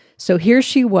 So here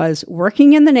she was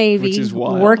working in the Navy,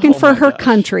 working for her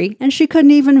country, and she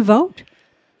couldn't even vote.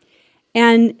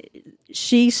 And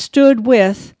she stood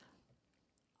with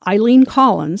Eileen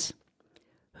Collins,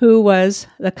 who was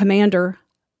the commander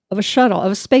of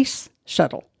a space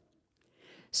shuttle.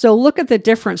 So look at the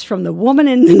difference from the woman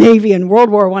in the Navy in World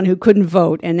War I who couldn't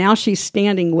vote, and now she's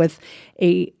standing with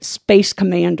a space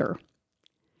commander.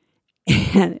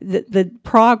 And the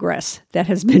progress that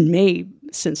has been made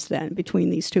since then between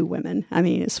these two women, I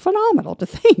mean, it's phenomenal to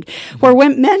think. Where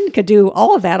men could do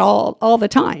all of that all the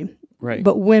time, Right.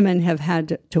 but women have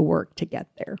had to work to get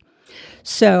there.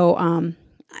 So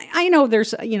I know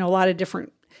there's a lot of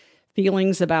different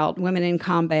feelings about women in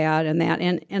combat and that,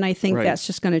 and I think Right. that's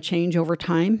just going to change over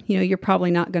time. You're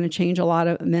probably not going to change a lot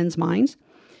of men's minds.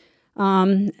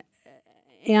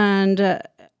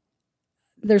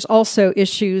 There's also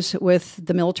issues with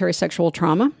the military sexual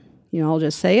trauma. I'll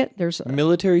just say it. There's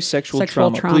Military sexual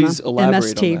trauma. Please elaborate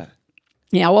MST. on that.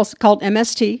 Yeah, well, it's called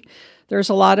MST. There's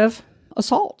a lot of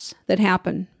assaults that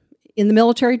happen in the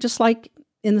military, just like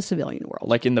in the civilian world.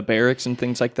 Like in the barracks and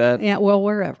things like that? Yeah, well,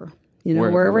 wherever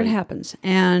Wherever, it right. happens.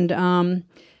 And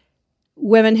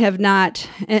women have not,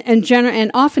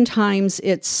 and oftentimes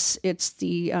it's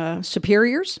the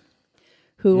superiors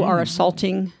who are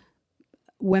assaulting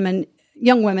women,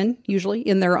 young women, usually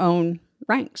in their own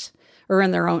ranks or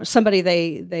in their own, somebody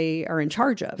they are in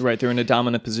charge of. Right, they're in a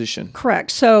dominant position.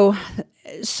 Correct. So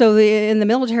in the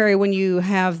military, when you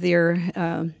have your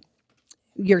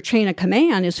chain of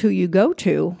command is who you go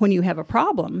to when you have a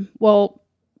problem. Well,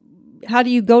 how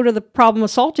do you go to the problem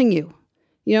assaulting you?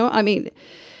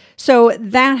 So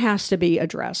that has to be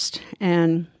addressed.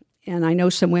 And I know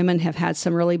some women have had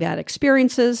some really bad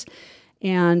experiences,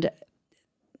 and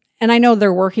I know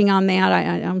they're working on that.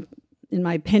 I'm, in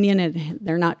my opinion,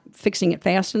 they're not fixing it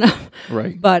fast enough.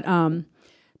 Right. But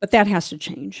that has to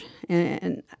change.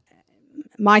 And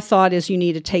my thought is you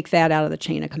need to take that out of the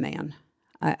chain of command.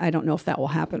 I don't know if that will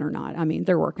happen or not. I mean,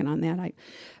 they're working on that.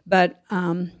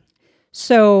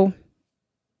 So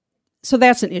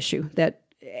that's an issue that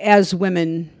as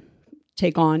women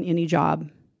take on any job,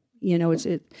 and I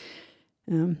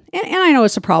know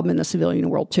it's a problem in the civilian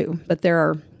world too. But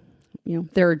there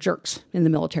are jerks in the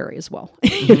military as well,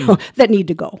 that need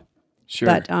to go. Sure.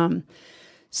 But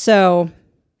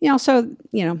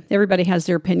everybody has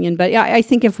their opinion. But yeah, I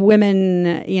think if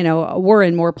women, were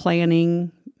in more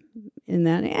planning in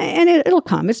that, and it'll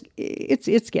come.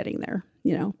 It's getting there,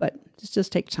 but it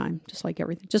just takes time, just like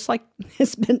everything. Just like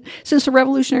it's been since the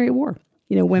Revolutionary War.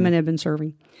 Women have been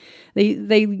serving.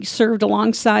 They served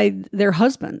alongside their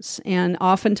husbands, and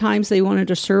oftentimes they wanted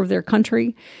to serve their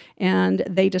country, and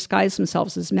they disguised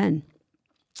themselves as men.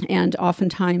 And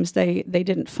oftentimes they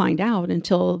didn't find out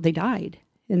until they died,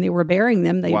 and they were burying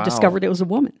them. They Wow. discovered it was a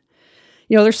woman.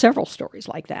 There's several stories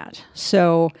like that.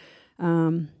 So,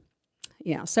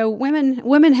 so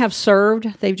women have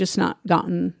served. They've just not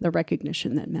gotten the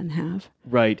recognition that men have.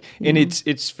 Right. And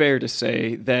it's fair to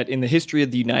say that in the history of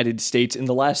the United States, in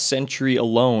the last century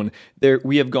alone,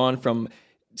 we have gone from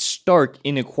stark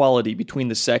inequality between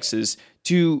the sexes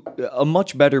to a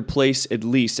much better place, at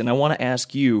least. And I want to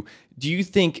ask you, do you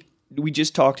think we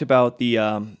just talked about the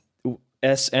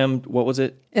what was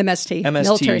it? MST,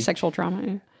 military sexual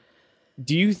trauma.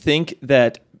 Do you think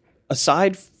that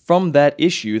aside from that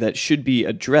issue that should be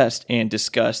addressed and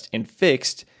discussed and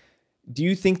fixed, do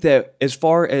you think that as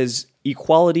far as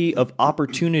equality of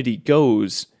opportunity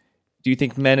goes, do you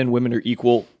think men and women are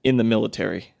equal in the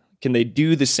military? Can they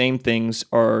do the same things?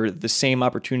 Are the same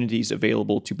opportunities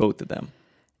available to both of them?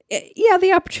 Yeah,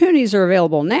 the opportunities are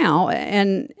available now,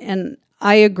 and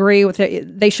I agree with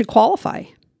it. They should qualify.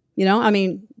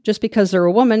 Just because they're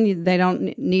a woman, they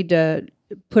don't need to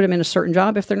put them in a certain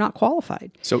job if they're not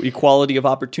qualified. So equality of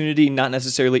opportunity, not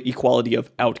necessarily equality of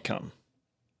outcome.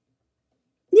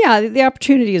 Yeah, the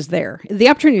opportunity is there. The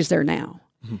opportunity is there now.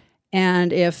 Mm-hmm.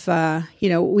 And if,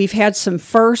 we've had some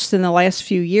firsts in the last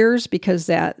few years because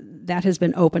that has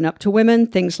been open up to women,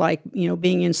 things like,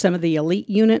 being in some of the elite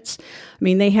units. I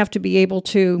mean, they have to be able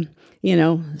to,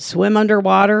 swim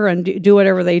underwater and do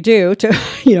whatever they do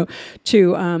to,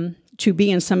 to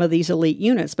be in some of these elite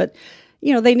units. But,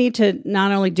 they need to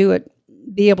not only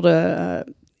be able to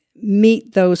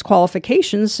meet those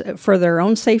qualifications for their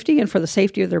own safety and for the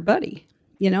safety of their buddy.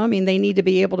 They need to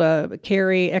be able to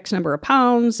carry X number of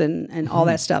pounds and all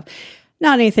that stuff.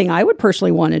 Not anything I would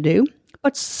personally want to do,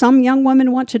 but some young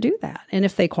women want to do that. And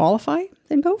if they qualify,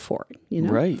 then go for it,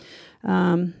 Right.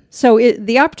 So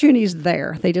the opportunity is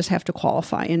there. They just have to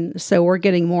qualify. And so we're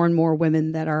getting more and more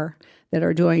women that are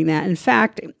doing that. In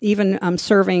fact, even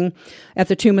serving at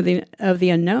the Tomb of the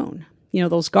Unknown,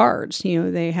 those guards,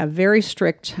 they have very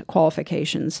strict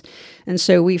qualifications. And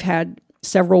so we've had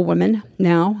several women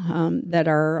now that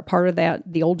are a part of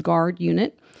the old guard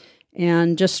unit.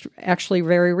 And just actually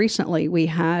very recently we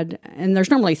had, and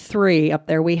there's normally 3 up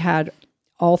there, we had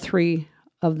all 3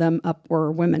 of them up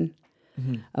were women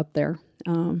up there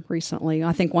recently.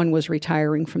 I think one was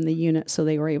retiring from the unit, so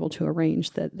they were able to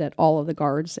arrange that all of the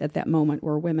guards at that moment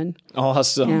were women.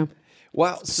 Awesome. Yeah.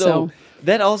 Wow. So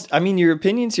that also, I mean, your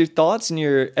opinions, your thoughts, and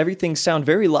your everything sound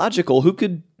very logical. Who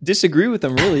could disagree with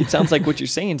them, really? It sounds like what you're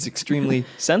saying is extremely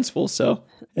sensible. So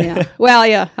yeah. Well,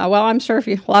 yeah. Well, I'm sure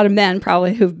a lot of men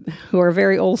probably who are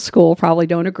very old school probably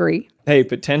don't agree. Hey,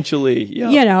 potentially, yeah.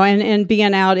 You know, and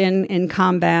being out in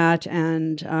combat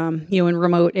and, you know, in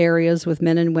remote areas with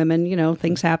men and women, you know,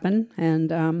 things happen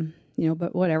and, you know,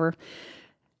 but whatever.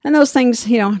 And those things,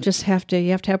 you know, you have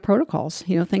to have protocols.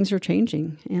 You know, things are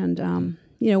changing. And,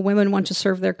 you know, women want to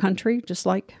serve their country just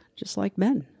like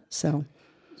men. So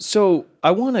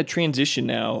I want to transition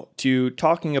now to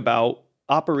talking about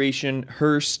Operation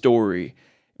Her Story.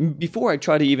 Before I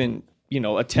try to even, you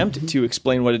know, attempt to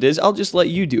explain what it is, I'll just let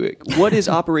you do it. What is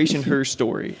Operation Her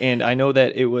Story? And I know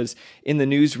that it was in the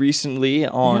news recently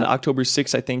on October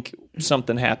 6th. I think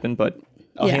something happened, but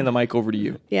I'll hand the mic over to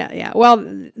you. Yeah.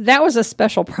 Well, that was a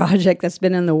special project that's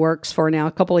been in the works for now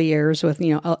a couple of years with,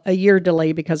 you know, a year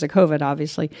delay because of COVID,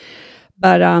 obviously.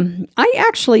 But I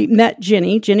actually met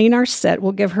Jenny Narcette.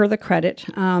 We'll give her the credit.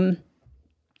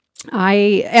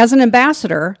 As an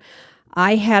ambassador,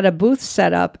 I had a booth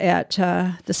set up at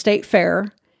the State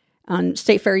Fair.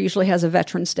 State Fair usually has a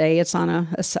Veterans Day. It's on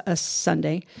a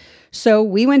Sunday. So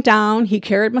we went down. He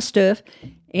carried my stuff.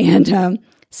 And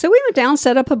so we went down,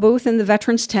 set up a booth in the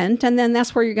veterans tent, and then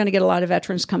that's where you're going to get a lot of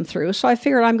veterans come through. So I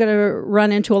figured I'm going to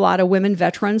run into a lot of women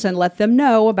veterans and let them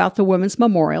know about the Women's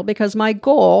Memorial because my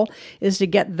goal is to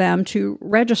get them to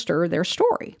register their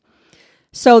story.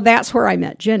 So that's where I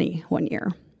met Jenny one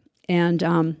year.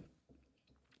 And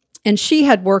she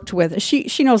had worked with,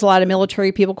 she knows a lot of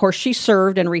military people. Of course, she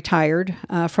served and retired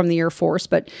from the Air Force,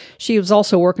 but she was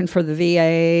also working for the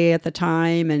VA at the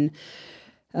time and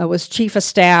was chief of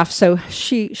staff, so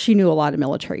she knew a lot of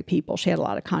military people. She had a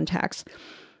lot of contacts,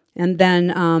 and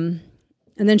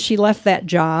then she left that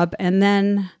job. And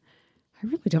then I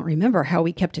really don't remember how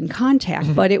we kept in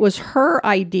contact, but it was her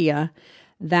idea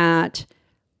that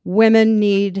women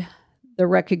need the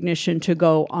recognition to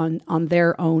go on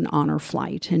their own honor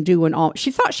flight and do an all. She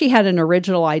thought she had an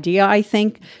original idea, I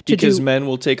think, because men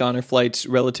will take honor flights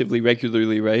relatively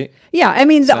regularly, right? Yeah, I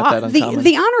mean the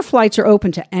honor flights are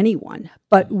open to anyone,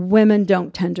 but women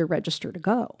don't tend to register to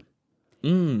go.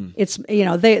 It's, you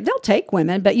know, they'll take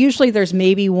women, but usually there's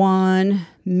maybe one,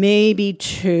 maybe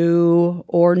two,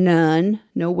 or none,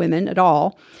 no women at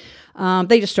all.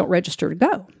 They just don't register to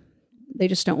go. They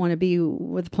just don't want to be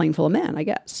with a plane full of men, I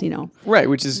guess, you know. Right,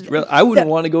 which is, I wouldn't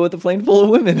want to go with a plane full of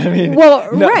women. I mean,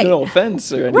 right. No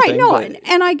offense or anything. Right, no,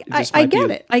 and I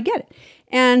get it. I get it.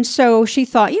 And so she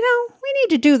thought, you know, we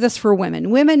need to do this for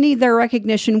women. Women need their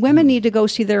recognition. Women need to go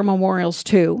see their memorials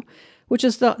too, which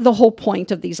is the whole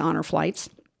point of these honor flights,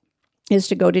 is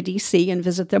to go to D.C. and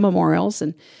visit their memorials.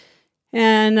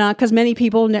 And because many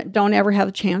people don't ever have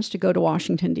a chance to go to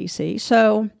Washington, D.C.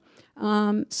 So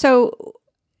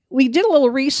we did a little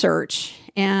research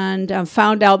and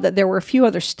found out that there were a few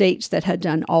other states that had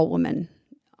done all-women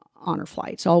honor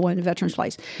flights, all-women veterans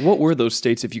flights. What were those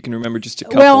states, if you can remember just a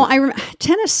couple? Well,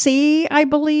 Tennessee, I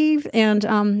believe, and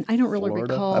I don't really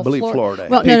Florida? recall. I believe Florida.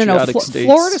 Well, no. States.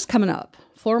 Florida's coming up.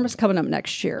 Florida's coming up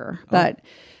next year. But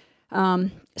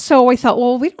so I thought,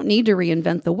 well, we don't need to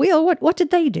reinvent the wheel. What did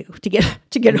they do to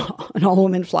get an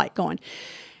all-women flight going?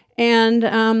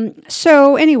 And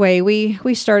so anyway,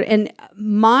 we started, and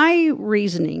my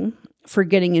reasoning for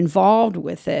getting involved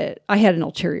with it, I had an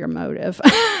ulterior motive.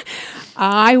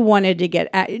 I wanted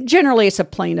to generally it's a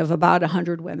plane of about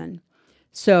 100 women.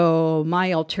 So my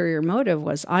ulterior motive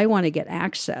was I want to get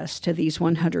access to these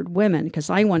 100 women because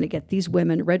I want to get these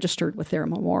women registered with their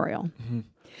memorial. Mm-hmm.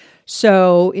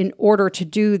 So in order to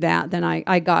do that, then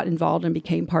I got involved and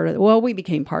became part of we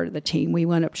became part of the team. We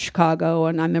went up to Chicago,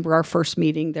 and I remember our first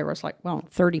meeting, there was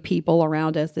 30 people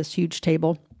around at this huge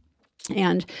table.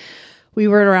 And we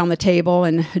were around the table,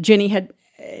 and Jenny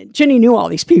knew all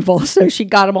these people, so she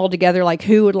got them all together, like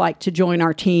who would like to join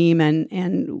our team,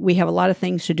 and we have a lot of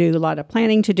things to do, a lot of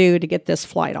planning to do to get this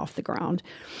flight off the ground.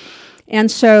 And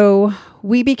so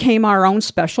we became our own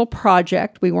special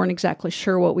project. We weren't exactly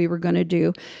sure what we were going to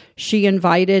do. She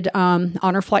invited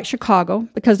Honor Flight Chicago,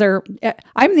 because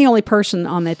I'm the only person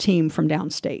on that team from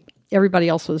downstate. Everybody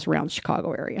else was around the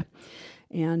Chicago area.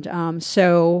 And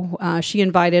so she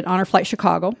invited Honor Flight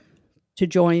Chicago to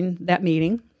join that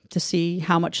meeting to see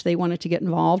how much they wanted to get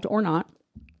involved or not.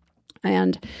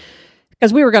 And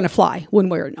because we were going to fly one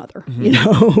way or another, you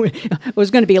know, it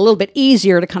was going to be a little bit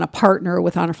easier to kind of partner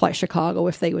with Honor Flight Chicago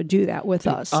if they would do that with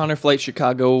us. Honor Flight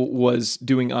Chicago was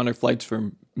doing honor flights for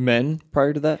men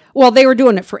prior to that? Well, they were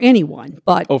doing it for anyone,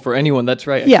 but Oh, for anyone. That's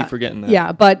right. I yeah, keep forgetting that.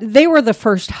 yeah. But they were the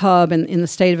first hub in the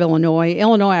state of Illinois.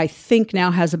 Illinois, I think,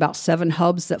 now has about 7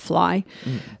 hubs that fly,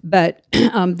 but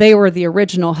they were the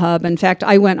original hub. In fact,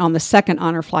 I went on the second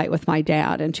honor flight with my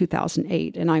dad in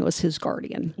 2008, and I was his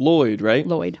guardian. Lloyd, right?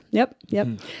 Lloyd. Yep.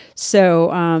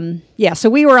 So, so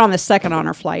we were on the second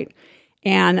honor flight.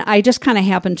 And I just kind of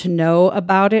happened to know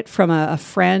about it from a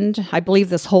friend. I believe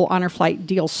this whole honor flight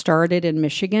deal started in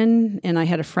Michigan, and I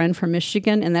had a friend from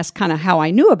Michigan, and that's kind of how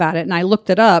I knew about it. And I looked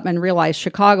it up and realized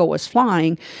Chicago was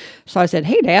flying. So I said,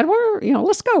 "Hey, Dad,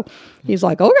 let's go." He's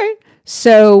like, "Okay."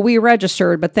 So we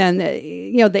registered, but then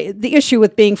the issue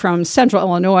with being from Central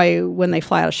Illinois when they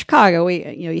fly out of Chicago,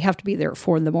 you have to be there at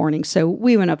 4 a.m. So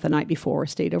we went up the night before,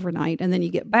 stayed overnight, and then you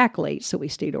get back late, so we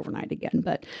stayed overnight again.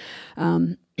 But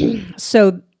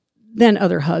so then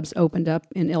other hubs opened up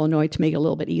in Illinois to make it a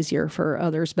little bit easier for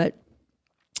others. But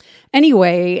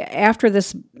anyway, after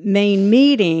this main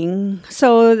meeting,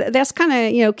 so that's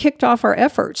kind of kicked off our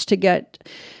efforts to get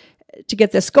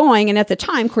this going. And at the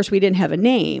time, of course, we didn't have a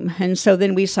name. And so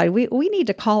then we decided we need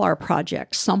to call our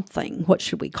project something. What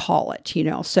should we call it?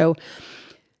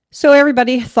 So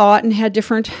everybody thought and had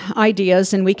different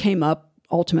ideas, and we came up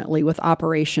ultimately with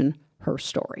Operation Her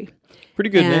Story. Pretty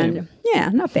good name. Yeah,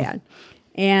 not bad.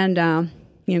 And, kind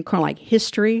of like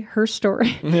history, her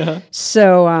story. Yeah.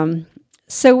 So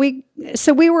we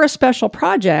were a special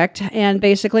project, and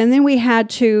then we had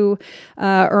to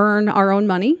earn our own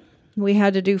money. We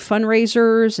had to do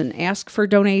fundraisers and ask for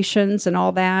donations and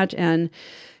all that. And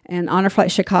Honor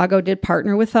Flight Chicago did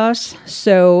partner with us.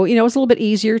 So, it was a little bit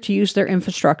easier to use their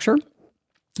infrastructure,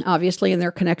 obviously, and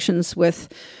their connections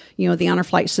with, the Honor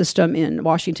Flight system in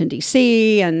Washington,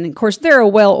 D.C. And, of course, they're a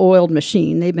well-oiled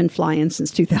machine. They've been flying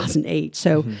since 2008.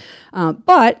 So,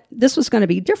 but this was going to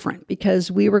be different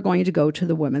because we were going to go to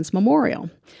the Women's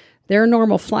Memorial. Their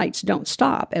normal flights don't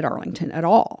stop at Arlington at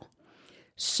all.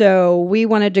 So we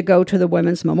wanted to go to the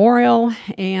Women's Memorial,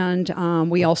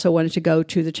 and we also wanted to go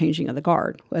to the Changing of the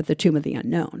Guard at the Tomb of the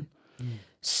Unknown.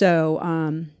 So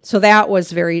that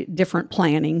was very different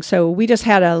planning. So we just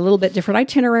had a little bit different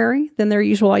itinerary than their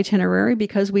usual itinerary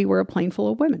because we were a plane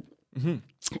full of women. Mm-hmm.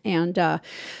 And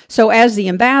so as the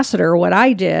ambassador, what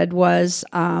I did was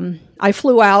I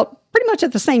flew out pretty much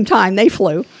at the same time they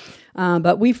flew.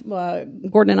 But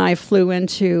Gordon and I flew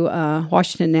into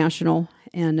Washington National,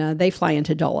 and they fly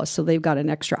into Dulles, so they've got an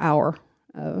extra hour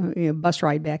bus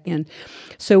ride back in.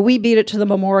 So we beat it to the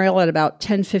memorial at about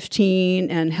 10:15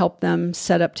 and helped them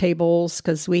set up tables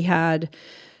because we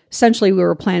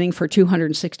were planning for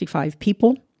 265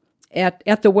 people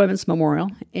at the Women's Memorial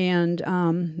and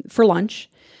for lunch.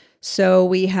 So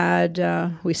we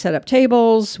set up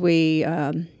tables, we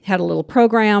had a little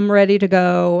program ready to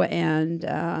go, and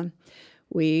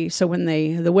so when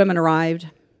the women arrived,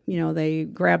 they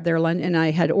grabbed their lunch, and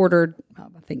I had ordered,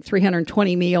 I think,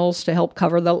 320 meals to help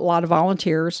cover a lot of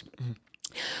volunteers. Mm-hmm.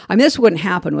 I mean, this wouldn't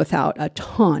happen without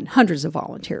hundreds of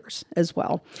volunteers as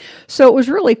well. So it was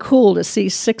really cool to see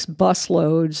 6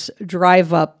 busloads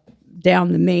drive up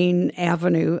down the main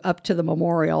avenue up to the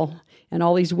memorial, and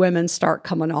all these women start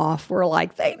coming off. We're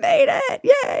like, they made it,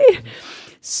 yay!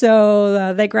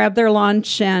 So they grabbed their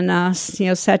lunch and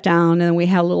sat down, and we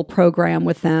had a little program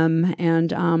with them,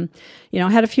 and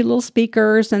had a few little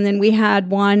speakers, and then we had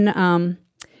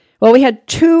we had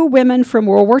 2 women from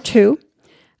World War II.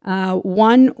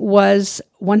 One was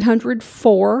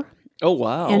 104. Oh,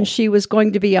 wow. And she was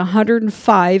going to be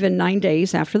 105 in 9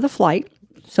 days after the flight.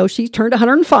 So she turned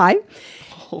 105.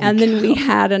 And then we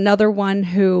had another one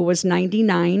who was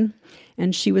 99,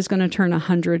 and she was going to turn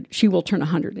 100. She will turn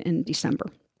 100 in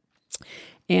December.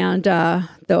 And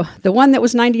the one that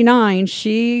was 99,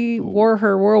 she wore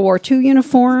her World War II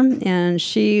uniform, and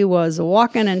she was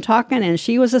walking and talking, and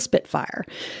she was a Spitfire.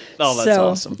 Oh, that's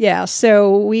awesome. Yeah,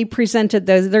 so we presented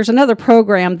those. There's another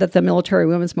program that the Military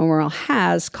Women's Memorial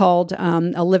has called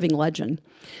A Living Legend.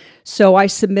 So I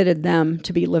submitted them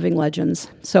to be living legends.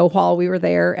 So while we were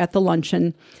there at the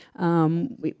luncheon,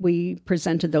 we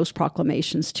presented those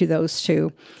proclamations to those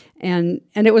 2. And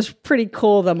it was pretty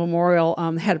cool. The memorial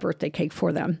had a birthday cake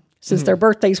for them since their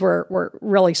birthdays were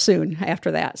really soon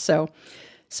after that. So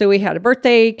we had a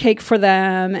birthday cake for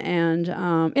them, and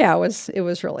it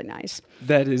was really nice.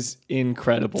 That is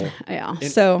incredible. Yeah.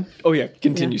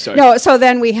 Continue. Yeah. Sorry. No. So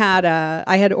then we had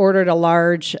I had ordered a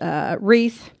large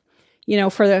wreath.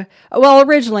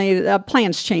 Originally the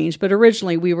plans changed, but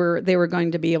originally they were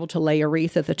going to be able to lay a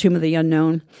wreath at the Tomb of the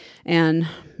Unknown, and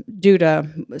due to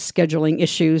scheduling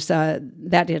issues, that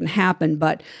didn't happen.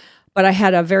 But But I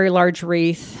had a very large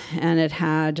wreath, and it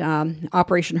had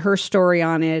Operation Her Story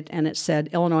on it, and it said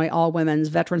Illinois All Women's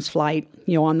Veterans Flight,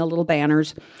 on the little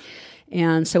banners.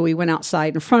 And so we went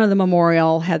outside in front of the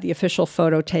memorial, had the official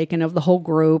photo taken of the whole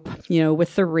group,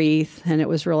 with the wreath, and it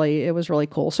was really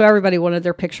cool. So everybody wanted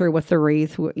their picture with the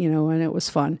wreath, and it was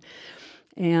fun.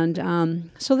 And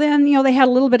so then, they had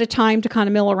a little bit of time to kind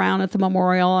of mill around at the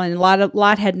memorial, and a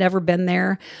lot had never been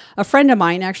there. A friend of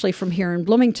mine, actually from here in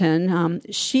Bloomington,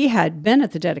 she had been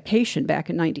at the dedication back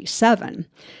in '97,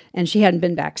 and she hadn't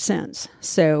been back since.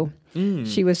 So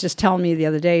she was just telling me the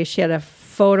other day she had a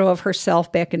photo of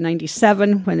herself back in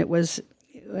 '97 when it was,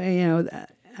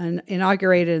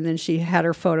 inaugurated, and then she had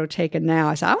her photo taken now.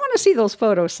 I said, I want to see those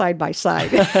photos side by side.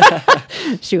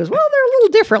 She goes, well, they're a little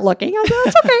different looking. I said,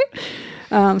 that's okay.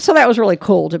 So that was really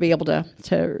cool to be able to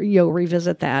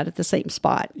revisit that at the same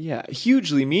spot. Yeah,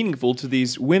 hugely meaningful to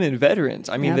these women veterans.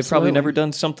 I mean, they've probably never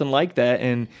done something like that,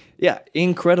 and yeah,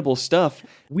 incredible stuff.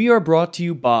 We are brought to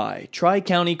you by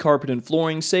Tri-County Carpet and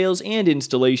Flooring Sales and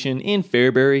Installation in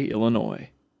Fairbury, Illinois.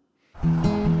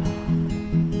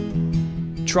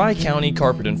 Tri-County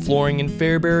Carpet and Flooring in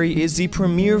Fairbury is the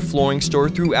premier flooring store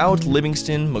throughout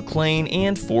Livingston, McLean,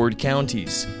 and Ford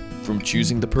counties. From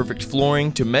choosing the perfect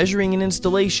flooring to measuring and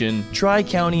installation,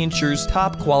 Tri-County ensures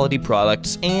top quality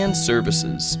products and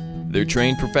services. Their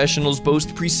trained professionals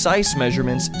boast precise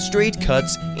measurements, straight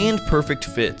cuts, and perfect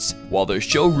fits, while their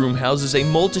showroom houses a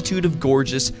multitude of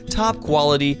gorgeous, top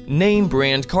quality, name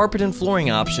brand carpet and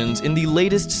flooring options in the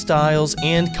latest styles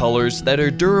and colors that are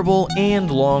durable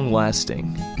and long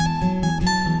lasting.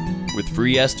 With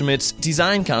free estimates,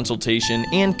 design consultation,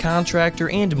 and contractor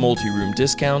and multi-room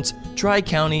discounts,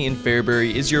 Tri-County in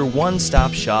Fairbury is your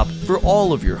one-stop shop for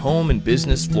all of your home and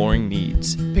business flooring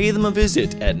needs. Pay them a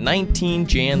visit at 19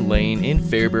 Jan Lane in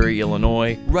Fairbury,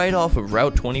 Illinois, right off of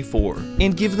Route 24,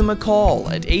 and give them a call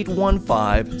at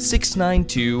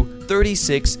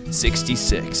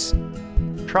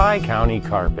 815-692-3666. Tri-County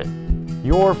Carpet,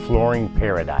 your flooring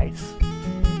paradise.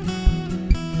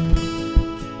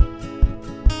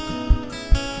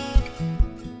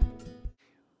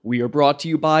 We are brought to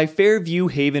you by Fairview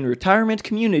Haven Retirement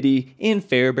Community in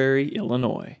Fairbury,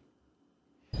 Illinois.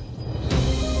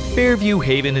 Fairview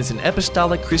Haven is an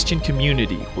apostolic Christian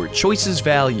community where choice is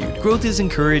valued, growth is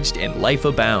encouraged, and life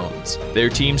abounds. Their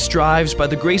team strives by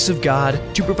the grace of God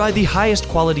to provide the highest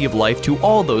quality of life to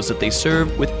all those that they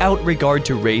serve without regard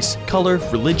to race, color,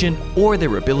 religion, or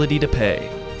their ability to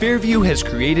pay. Fairview has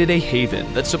created a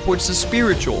haven that supports the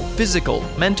spiritual, physical,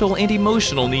 mental, and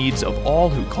emotional needs of all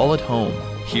who call it home.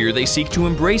 Here they seek to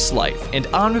embrace life and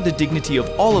honor the dignity of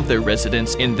all of their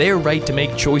residents and their right to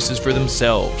make choices for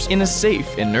themselves in a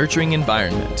safe and nurturing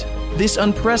environment. This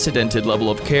unprecedented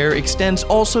level of care extends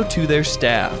also to their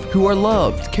staff, who are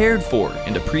loved, cared for,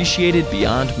 and appreciated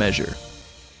beyond measure.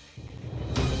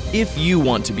 If you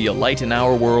want to be a light in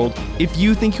our world, if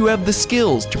you think you have the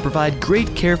skills to provide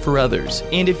great care for others,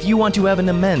 and if you want to have an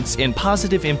immense and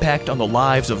positive impact on the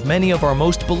lives of many of our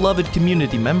most beloved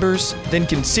community members, then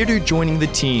consider joining the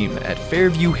team at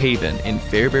Fairview Haven in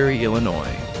Fairbury,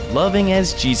 Illinois. Loving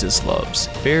as Jesus loves,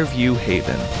 Fairview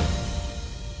Haven.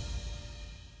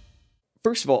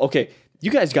 First of all, okay, you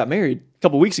guys got married a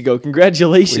couple weeks ago.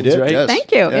 Congratulations, We did, right? yes.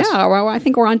 Thank you. Yes. Yeah, well, I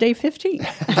think we're on day 15.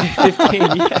 15,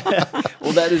 yeah.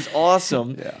 Well, that is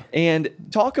awesome. Yeah. And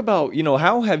talk about,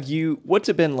 what's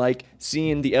it been like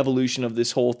seeing the evolution of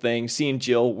this whole thing, seeing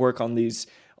Jill work on the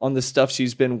stuff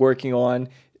she's been working on,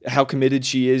 how committed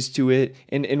she is to it,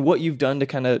 and what you've done to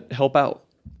kind of help out.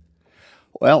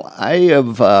 Well, I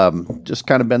have just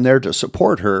kind of been there to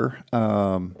support her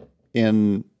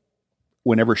in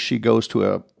whenever she goes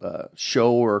to a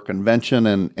show or convention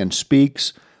and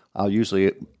speaks. I'll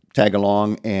usually tag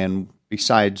along, and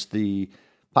besides the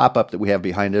pop-up that we have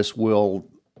behind us, we'll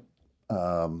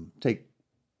take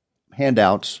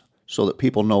handouts so that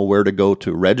people know where to go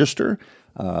to register.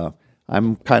 I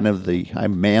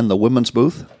man the women's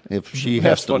booth if she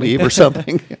has to leave or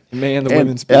something. Man, the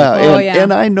women's booth.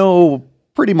 And I know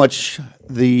pretty much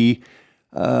the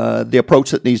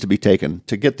approach that needs to be taken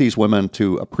to get these women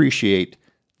to appreciate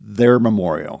their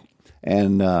memorial.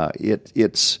 And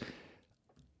it's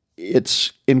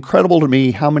incredible to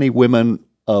me how many women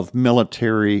of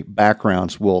military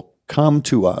backgrounds will come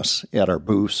to us at our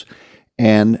booths,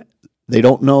 and they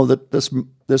don't know that this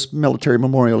military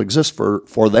memorial exists for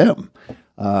them.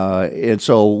 And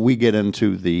so we get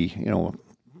into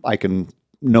I can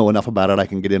know enough about it. I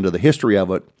can get into the history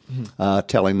of it,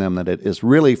 telling them that it is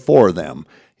really for them.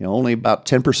 Only about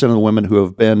 10% of the women who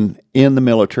have been in the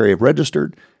military have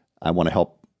registered. I want to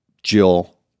help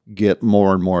Jill get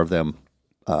more and more of them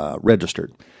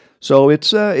registered. So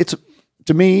it's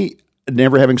to me,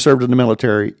 never having served in the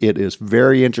military, it is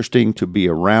very interesting to be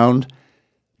around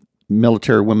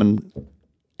military women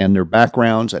and their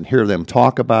backgrounds and hear them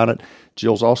talk about it.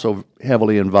 Jill's also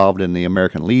heavily involved in the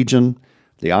American Legion,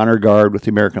 the Honor Guard with the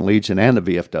American Legion, and the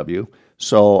VFW.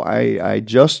 So I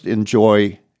just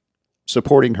enjoy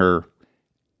supporting her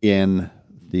in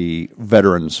the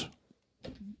veterans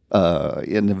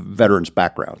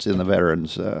backgrounds, in the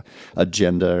veterans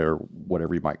agenda, or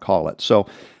whatever you might call it. So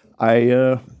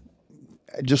I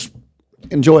just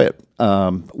enjoy it.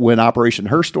 When Operation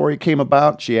Her Story came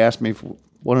about, she asked me if I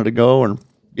wanted to go and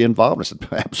be involved. I said,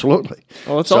 absolutely.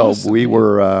 Oh, that's so awesome. we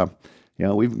were,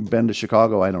 we've been to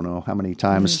Chicago, I don't know how many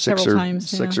times, six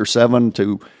or seven,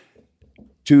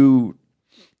 to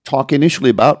talk initially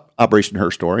about Operation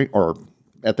Her Story, or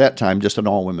at that time, just an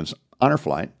all-women's honor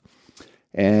flight.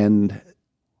 And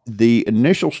the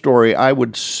initial story, I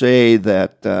would say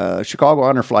that Chicago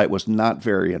Honor Flight was not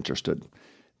very interested.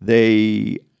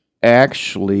 They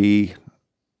actually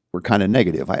were kind of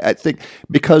negative. I think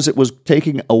because it was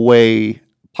taking away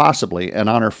possibly an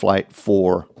honor flight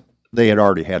they had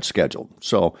already had scheduled.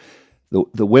 So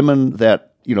the women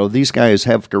that, these guys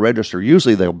have to register,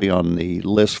 usually they'll be on the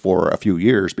list for a few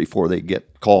years before they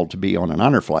get called to be on an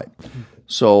honor flight.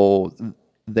 So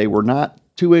they were not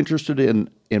too interested in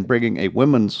bringing a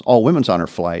all women's honor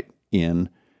flight in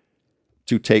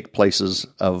to take places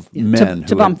of men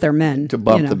to bump their men,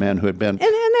 the men who had been,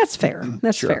 and that's fair.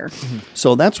 That's fair.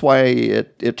 So that's why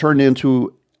it turned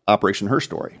into Operation Her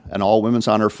Story, an all women's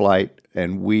honor flight,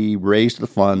 and we raised the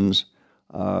funds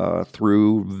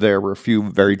there were a few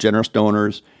very generous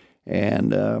donors,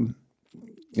 and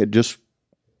it just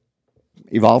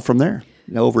evolved from there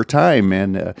over time,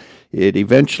 and it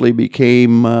eventually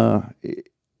became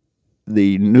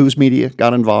the news media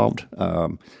got involved.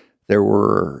 There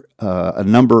were a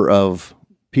number of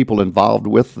people involved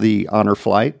with the honor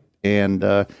flight, and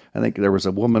I think there was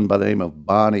a woman by the name of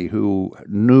Bonnie who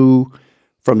knew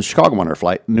from the Chicago Honor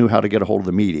Flight, knew how to get a hold of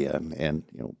the media and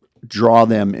draw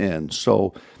them in.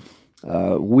 So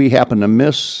we happened to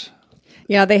miss.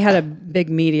 Yeah, they had a big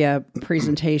media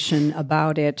presentation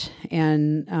about it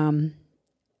and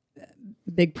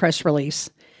big press release.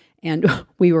 And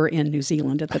we were in New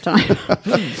Zealand at the time.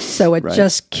 So it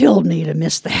just killed me to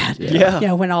miss that.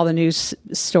 Yeah. When all the news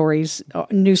stories,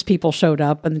 news people showed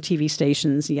up and the TV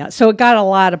stations. Yeah. So it got a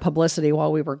lot of publicity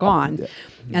while we were gone. Yeah.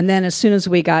 And then as soon as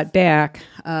we got back,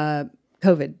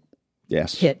 COVID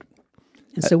hit.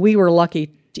 And so we were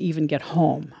lucky to even get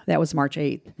home. That was March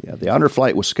 8th. Yeah. The honor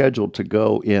flight was scheduled to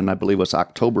go in, I believe it was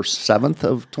October 7th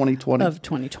of 2020. Of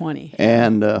 2020.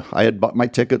 And I had bought my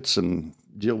tickets, and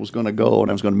Jill was going to go, and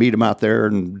I was going to meet him out there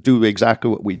and do exactly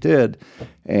what we did.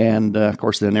 And, of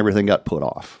course, then everything got put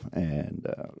off. And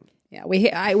we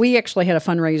actually had a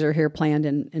fundraiser here planned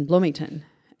in Bloomington.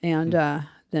 And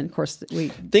then, of course,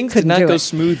 things did not go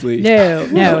smoothly.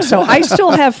 No. So I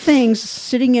still have things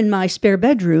sitting in my spare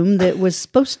bedroom that was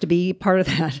supposed to be part of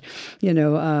that,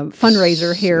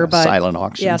 fundraiser here. But silent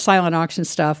auction. Yeah, silent auction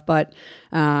stuff. But,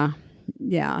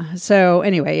 so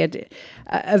anyway,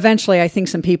 eventually I think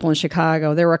some people in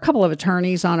Chicago, there were a couple of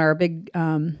attorneys on our big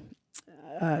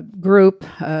group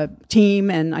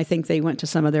team, and I think they went to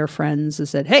some of their friends and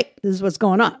said, hey, this is what's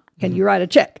going on. Can you write a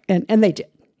check? And they did,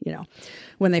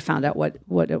 when they found out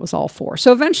what it was all for.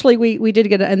 So eventually we did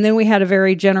get and then we had a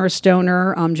very generous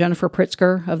donor, Jennifer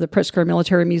Pritzker of the Pritzker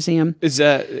Military Museum. Is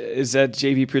that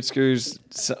J.B. Pritzker's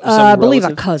I believe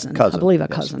a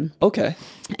cousin. Okay.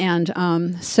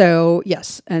 And so,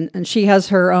 yes, and she has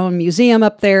her own museum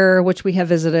up there, which we have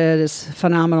visited. It's a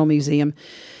phenomenal museum.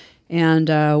 And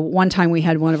one time we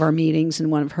had one of our meetings in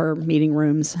one of her meeting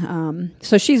rooms.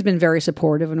 So she's been very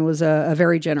supportive and was a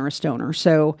very generous donor.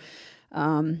 So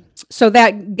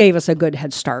that gave us a good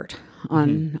head start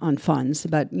on funds.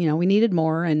 But, we needed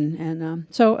more. And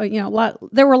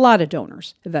there were a lot of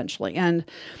donors eventually. And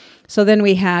so then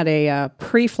we had a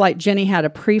pre-flight. Jenny had a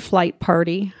pre-flight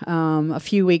party a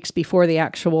few weeks before the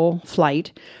actual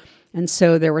flight. And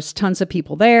so there was tons of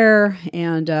people there,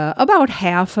 and about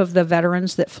half of the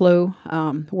veterans that flew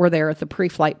were there at the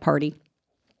pre-flight party.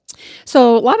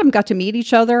 So a lot of them got to meet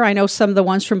each other. I know some of the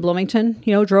ones from Bloomington,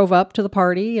 drove up to the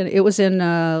party, and it was in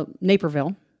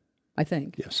Naperville, I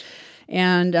think. Yes.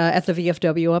 And at the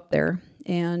VFW up there.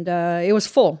 And it was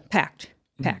full, packed.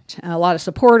 A lot of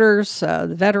supporters,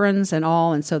 the veterans and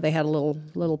all, and so they had a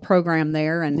little program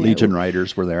there. And Legion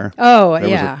riders were there. Oh, there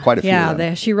yeah. was quite a few of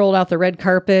them. She rolled out the red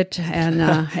carpet.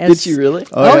 And Did she really?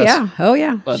 Oh, yes.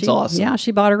 Yeah. That's awesome. Yeah,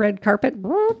 she bought a red carpet,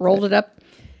 rolled it up.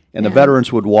 And the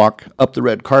veterans would walk up the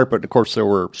red carpet. Of course, there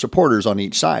were supporters on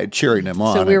each side cheering them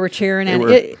on. So we were cheering.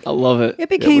 I love it. It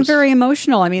became very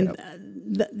emotional. I mean,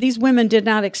 these women did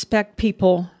not expect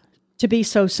people to be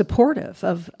so supportive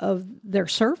of their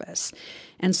service.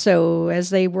 And so as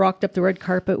they walked up the red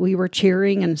carpet, we were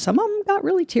cheering, and some of them got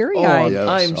really teary-eyed. yes.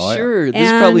 I'm Oh, yeah. sure this is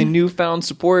And- probably newfound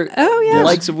support, yeah. the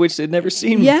likes of which they'd never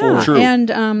seen Yeah, before. True.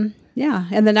 and and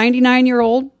the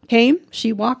 99-year-old came.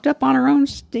 She walked up on her own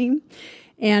steam.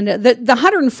 And the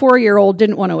 104-year-old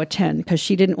didn't want to attend because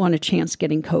she didn't want a chance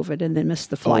getting COVID and then miss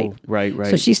the flight. Oh, right.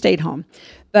 So she stayed home.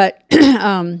 But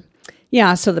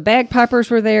so the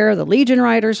bagpipers were there, the Legion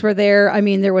Riders were there. I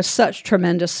mean, there was such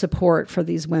tremendous support for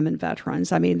these women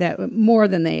veterans. I mean, that more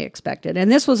than they expected.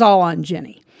 And this was all on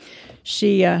Jenny.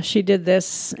 She did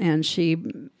this, and she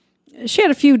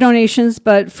had a few donations,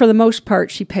 but for the most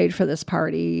part, she paid for this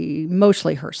party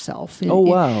mostly herself. Oh,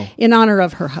 wow. In honor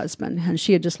of her husband. And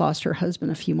she had just lost her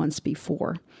husband a few months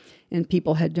before. And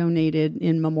people had donated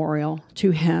in memorial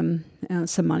to him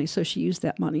some money. So she used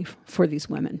that money for these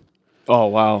women. Oh,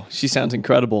 wow. She sounds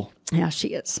incredible. Yeah, she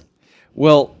is.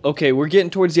 Well, okay, we're getting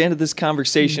towards the end of this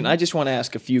conversation. I just want to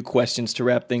ask a few questions to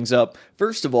wrap things up.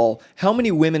 First of all, how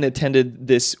many women attended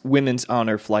this Women's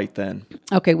Honor flight then?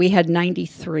 Okay, we had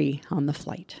 93 on the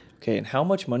flight. Okay, and how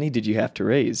much money did you have to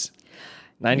raise?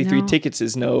 93 tickets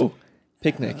is no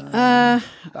picnic. About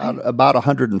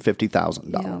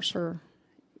 $150,000.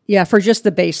 For just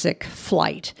the basic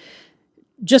flight.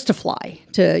 Just to fly,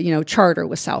 to, charter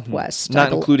with Southwest.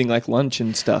 Not including like lunch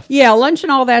and stuff. Yeah, lunch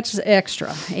and all that's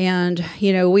extra. And,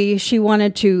 she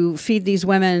wanted to feed these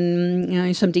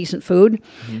women, some decent food.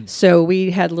 So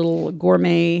we had little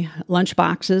gourmet lunch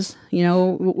boxes,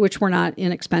 which were not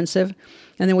inexpensive.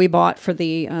 And then we bought for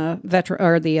the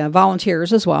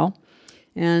volunteers as well.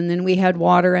 And then we had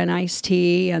water and iced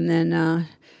tea. And then,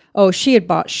 she had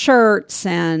bought shirts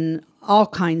and all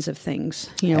kinds of things,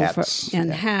 Hats.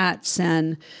 Hats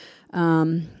and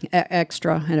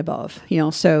extra and above,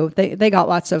 so they got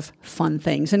lots of fun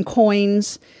things and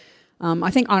coins.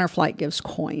 I think Honor Flight gives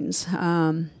coins.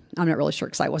 I'm not really sure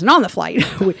because I wasn't on the flight.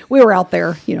 we were out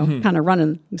there, kind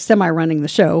of semi-running the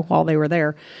show while they were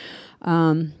there.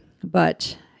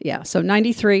 But yeah, so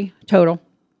 93 total.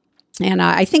 And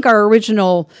I think our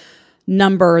original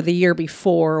number the year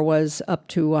before was up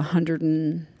to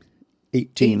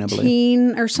 118 I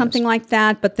believe. or something like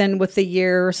that. But then with the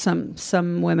year, some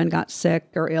women got sick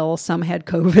or ill, some had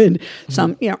COVID,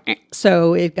 some,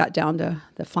 so it got down to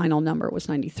the final number was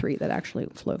 93 that actually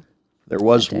flew. There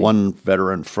was one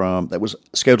veteran that was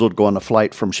scheduled to go on a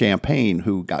flight from Champaign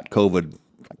who got COVID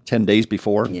like 10 days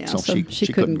before. Yeah, so she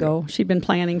couldn't go. She'd been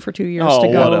planning for 2 years Oh,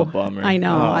 to go. what a bummer. I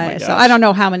know. Oh, my So gosh. I don't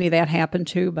know how many that happened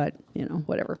to, but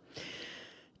whatever.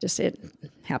 Just it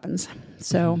happens.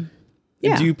 So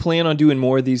yeah. Do you plan on doing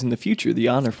more of these in the future, the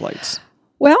honor flights?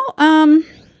 Well,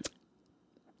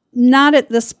 not at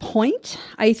this point.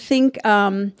 I think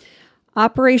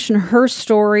Operation Her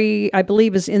Story, I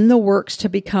believe, is in the works to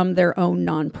become their own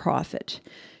nonprofit.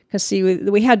 Because see,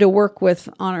 we had to work with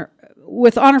Honor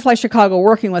Flight Chicago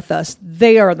working with us.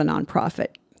 They are the nonprofit.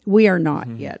 We are not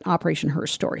yet. Operation Her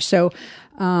Story. So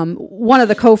one of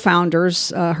the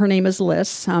co-founders, her name is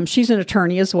Liz. She's an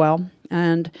attorney as well,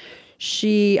 and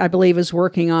she, I believe, is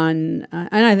working on,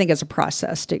 and I think it's a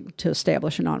process to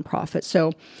establish a nonprofit.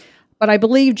 So, but I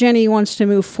believe Jenny wants to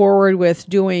move forward with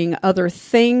doing other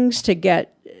things to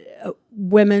get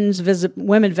women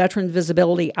veteran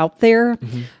visibility out there.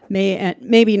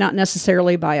 Maybe not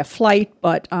necessarily by a flight,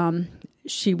 but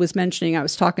she was mentioning, I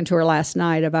was talking to her last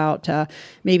night about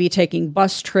maybe taking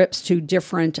bus trips to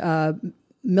different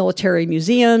military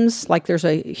museums, like there's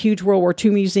a huge World War II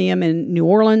museum in New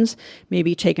Orleans,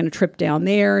 maybe taking a trip down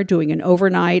there, doing an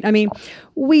overnight. I mean,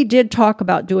 we did talk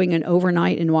about doing an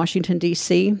overnight in Washington,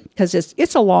 D.C., because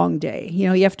it's a long day.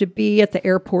 You have to be at the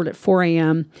airport at 4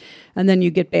 a.m., and then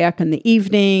you get back in the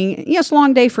evening. It's a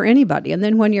long day for anybody. And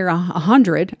then when you're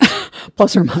 100,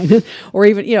 plus or minus, or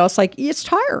even, it's like, it's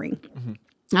tiring.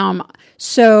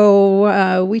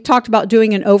 So we talked about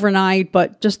doing an overnight,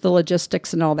 but just the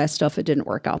logistics and all that stuff, it didn't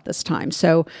work out this time.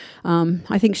 So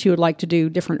I think she would like to do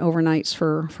different overnights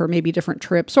for maybe different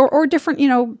trips or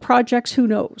different, projects, who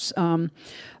knows.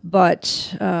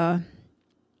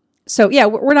 So yeah,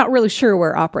 we're not really sure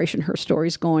where Operation Her Story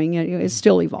is going. It's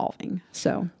still evolving.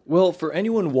 So well, for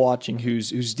anyone watching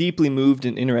who's deeply moved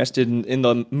and interested in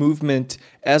the movement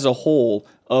as a whole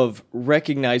of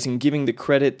recognizing, giving the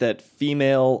credit that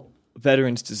female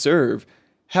veterans deserve,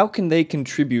 how can they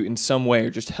contribute in some way or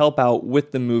just help out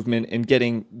with the movement and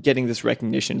getting this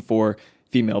recognition for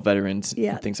female veterans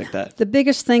and things like that? The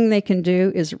biggest thing they can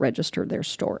do is register their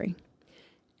story.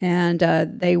 And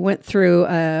they went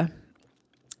through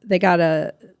they got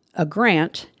a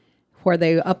grant where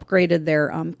they upgraded their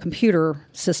computer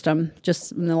system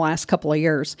just in the last couple of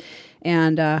years.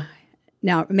 And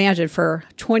now imagine for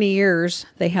 20 years,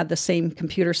 they had the same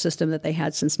computer system that they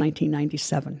had since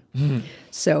 1997.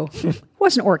 So it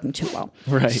wasn't working too well.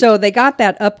 Right. So they got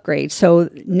that upgrade. So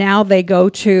now they go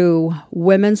to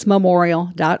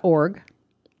womensmemorial.org.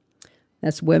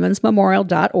 That's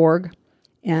womensmemorial.org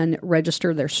and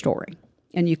register their story.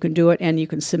 And you can do it, and you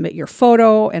can submit your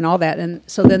photo and all that. And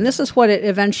so then this is what it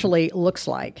eventually looks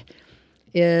like,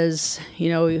 is,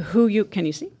 who you, can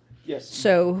you see? Yes.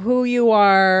 So who you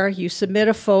are, you submit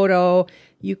a photo,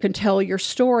 you can tell your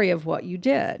story of what you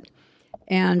did.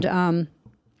 And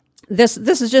this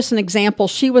is just an example.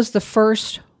 She was the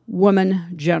first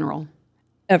woman general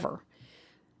ever.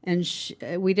 And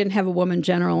we didn't have a woman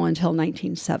general until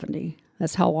 1970.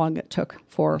 That's how long it took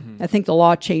for, I think the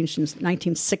law changed in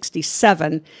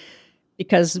 1967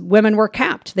 because women were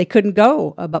capped. They couldn't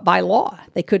go, but by law,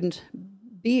 they couldn't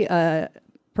be a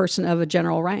person of a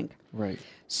general rank. Right.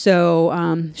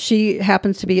 So she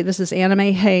happens to be, this is Anna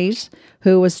Mae Hayes,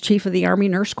 who was chief of the Army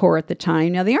Nurse Corps at the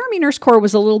time. Now, the Army Nurse Corps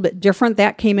was a little bit different.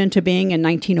 That came into being in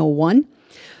 1901,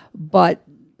 but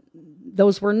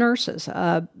those were nurses.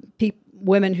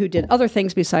 Women who did other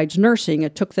things besides nursing,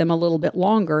 it took them a little bit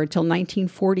longer until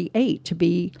 1948 to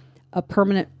be a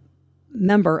permanent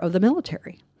member of the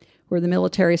military, where the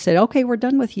military said, okay, we're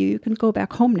done with you. You can go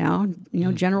back home now,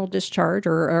 general discharge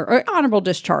or honorable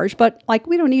discharge, but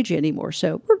we don't need you anymore,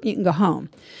 so you can go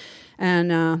home.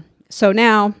 And so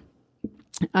now,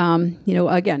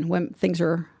 again, when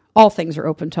all things are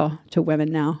open to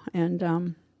women now.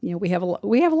 And, we have a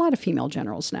lot of female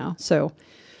generals now. So,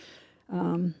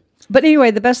 but anyway,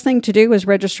 the best thing to do is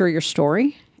register your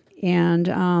story and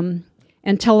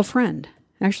tell a friend.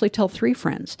 Actually, tell 3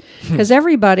 friends, because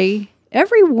every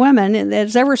woman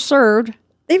that's ever served,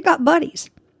 they've got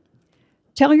buddies.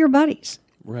 Tell your buddies.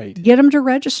 Right. Get them to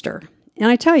register.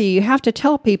 And I tell you, you have to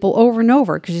tell people over and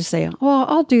over, because you say, "Oh,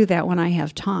 I'll do that when I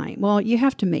have time." Well, you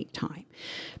have to make time,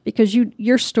 because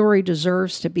your story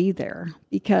deserves to be there.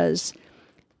 Because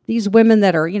these women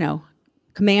that are,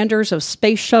 commanders of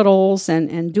space shuttles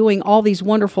and doing all these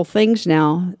wonderful things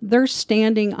now, they're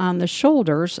standing on the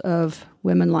shoulders of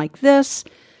women like this,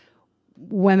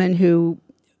 women who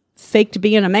faked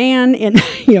being a man in,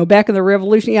 back in the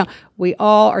Revolution. We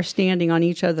all are standing on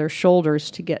each other's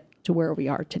shoulders to get to where we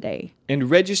are today. And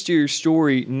register your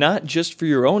story not just for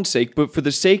your own sake, but for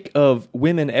the sake of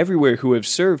women everywhere who have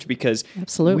served, because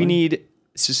Absolutely. We need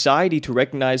society to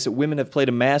recognize that women have played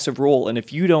a massive role. And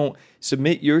if you don't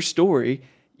submit your story,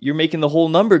 you're making the whole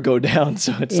number go down.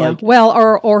 So it's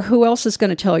or who else is going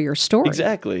to tell your story?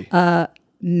 Exactly.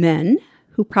 Men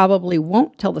who probably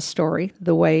won't tell the story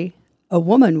the way a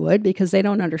woman would, because they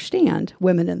don't understand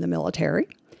women in the military,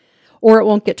 or it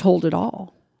won't get told at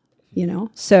all.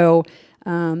 So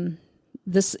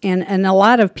this and a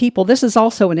lot of people. This is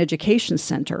also an education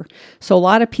center, so a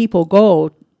lot of people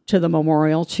go to the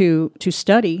memorial to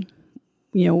study,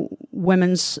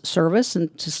 women's service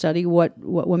and to study what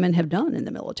women have done in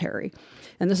the military.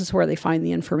 And this is where they find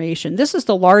the information. This is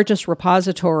the largest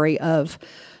repository of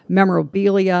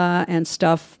memorabilia and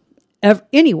stuff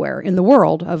anywhere in the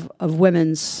world of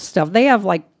women's stuff. They have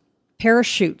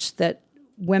parachutes that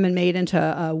women made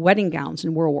into wedding gowns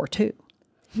in World War II.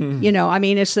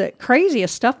 It's the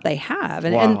craziest stuff they have.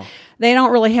 And they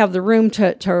don't really have the room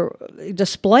to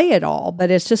display it all, but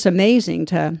it's just amazing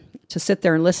to sit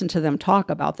there and listen to them talk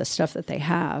about the stuff that they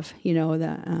have,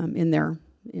 in their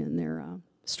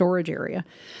storage area.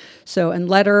 So, and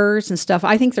letters and stuff.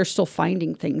 I think they're still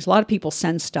finding things. A lot of people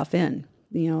send stuff in,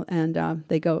 and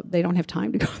they don't have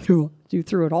time to go through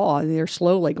it all. They're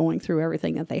slowly going through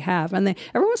everything that they have. And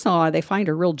every once in a while they find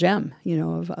a real gem,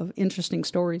 of interesting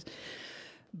stories.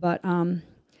 But,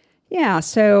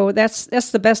 so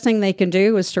that's the best thing they can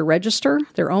do, is to register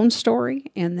their own story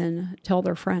and then tell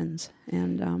their friends.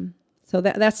 And so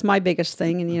that's my biggest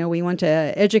thing. And, we want to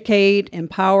educate,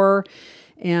 empower,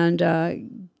 and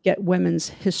get women's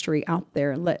history out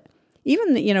there. And let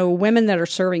even, women that are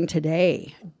serving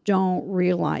today don't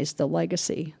realize the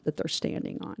legacy that they're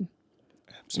standing on.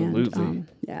 Absolutely. And,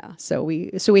 so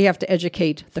we have to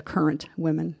educate the current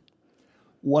women.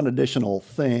 One additional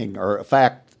thing or a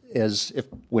fact is,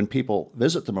 when people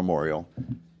visit the memorial,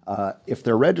 if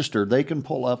they're registered, they can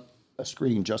pull up a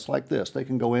screen just like this. They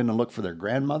can go in and look for their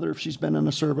grandmother if she's been in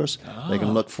the service. They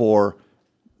can look for.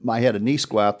 I had a niece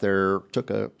go out there, took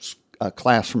a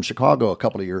class from Chicago a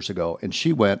couple of years ago, and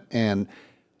she went and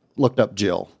looked up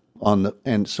Jill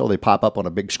and so they pop up on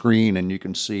a big screen, and you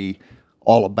can see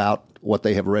all about what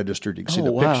they have registered. You can see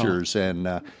the pictures,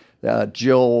 and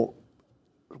Jill,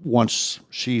 once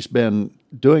she's been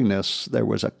doing this, there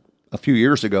was a few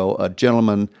years ago, a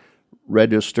gentleman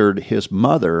registered his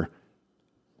mother,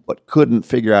 but couldn't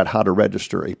figure out how to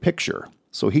register a picture.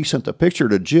 So he sent the picture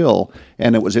to Jill,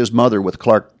 and it was his mother with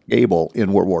Clark Gable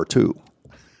in World War II.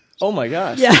 Oh my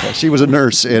gosh. Yeah. She was a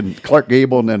nurse in Clark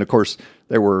Gable, and then, of course,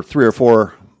 there were 3 or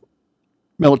 4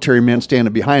 military men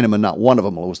standing behind him, and not one of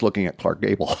them was looking at Clark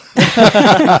Gable.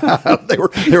 they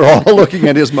were all looking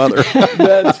at his mother.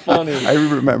 That's funny. I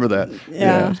remember that.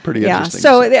 Yeah, it's pretty interesting.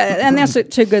 So, and that's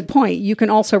a good point. You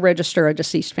can also register a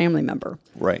deceased family member.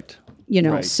 Right.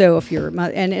 Right. So if you're,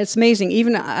 and it's amazing,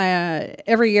 even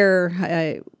every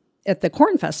year at the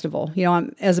Corn Festival,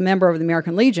 I'm, as a member of the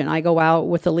American Legion, I go out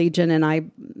with the Legion and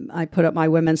I put up my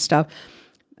women's stuff,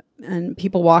 and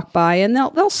people walk by and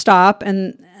they'll stop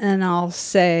and I'll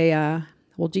say,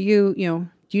 well, do you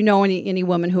know any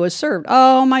woman who has served?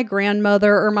 Oh, my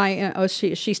grandmother, or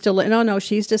she's still, no,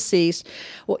 she's deceased.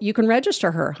 Well, you can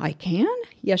register her. I can?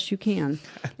 Yes, you can.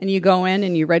 And you go in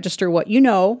and you register what you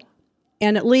know,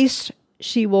 and at least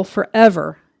she will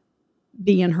forever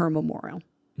be in her memorial.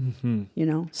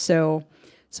 Mm-hmm. So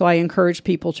I encourage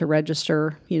people to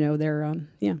register, their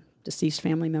deceased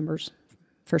family members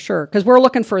for sure, because we're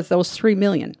looking for those 3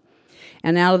 million,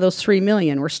 and out of those 3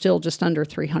 million, we're still just under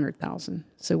 300,000.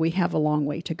 So we have a long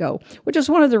way to go, which is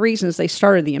one of the reasons they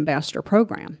started the ambassador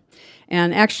program.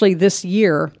 And actually, this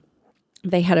year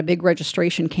they had a big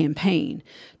registration campaign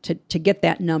to get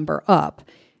that number up.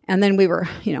 And then we were,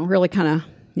 really kind of,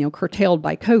 curtailed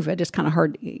by COVID. It's kind of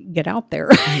hard to get out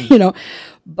there,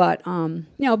 but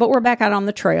we're back out on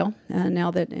the trail. And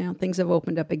now that things have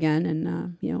opened up again,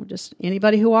 and, just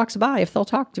anybody who walks by, if they'll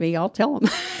talk to me, I'll tell them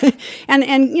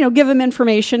and give them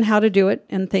information how to do it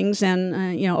and things.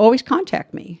 And, always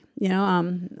contact me.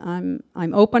 I'm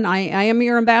open. I am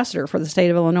your ambassador for the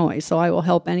state of Illinois, so I will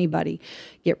help anybody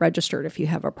get registered if you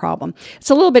have a problem.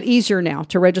 It's a little bit easier now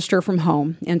to register from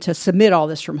home and to submit all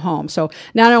this from home. So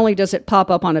not only does it pop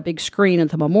up on a big screen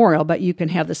at the memorial, but you can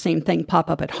have the same thing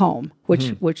pop up at home,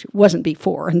 which wasn't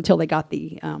before until they got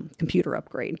the computer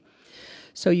upgrade.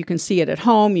 So you can see it at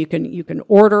home. You can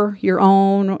order your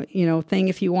own thing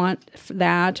if you want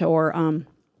that, or a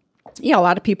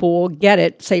lot of people will get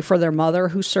it, say, for their mother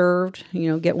who served,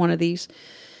 get one of these.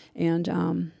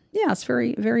 And, it's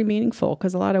very, very meaningful,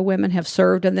 because a lot of women have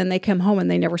served and then they come home and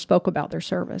they never spoke about their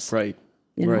service. Right.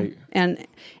 Right. And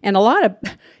a lot of,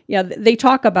 they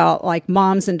talk about like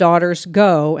moms and daughters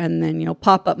go and then,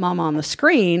 pop up mom on the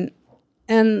screen,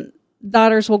 and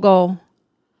daughters will go,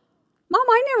 Mom,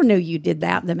 I never knew you did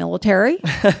that in the military.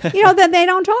 Then they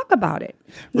don't talk about it.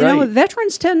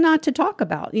 Veterans tend not to talk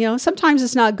about, sometimes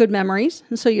it's not good memories,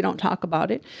 and so you don't talk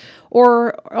about it.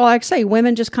 Or like I say,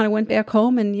 women just kind of went back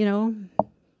home and,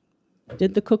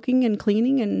 did the cooking and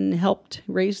cleaning and helped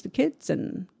raise the kids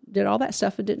and did all that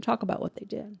stuff and didn't talk about what they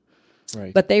did.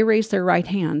 Right. But they raised their right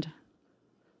hand.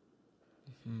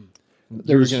 You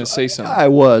were going to say something. I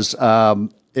was.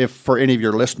 If for any of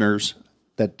your listeners,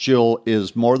 that Jill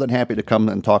is more than happy to come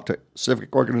and talk to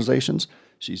civic organizations.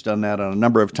 She's done that on a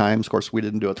number of times. Of course, we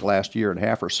didn't do it the last year and a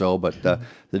half or so, but the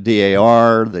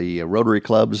DAR, the Rotary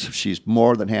clubs, she's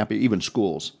more than happy, even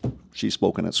schools. She's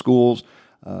spoken at schools,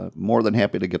 more than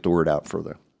happy to get the word out for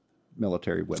the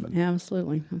military women. Yeah,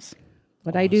 absolutely. That's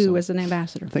what I do as an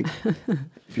ambassador. I think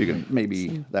if you can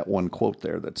maybe that one quote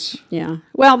there that's... Yeah.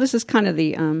 Well, this is kind of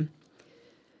the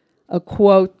a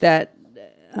quote that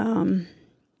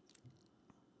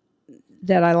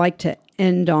that I like to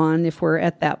end on if we're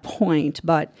at that point.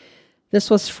 But this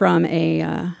was from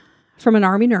an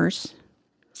Army nurse,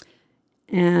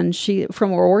 and she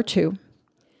from World War II,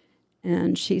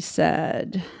 and she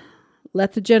said,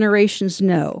 "Let the generations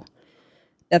know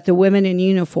that the women in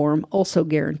uniform also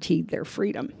guaranteed their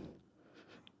freedom.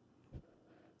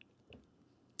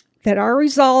 That our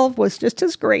resolve was just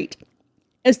as great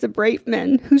as the brave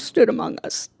men who stood among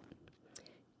us.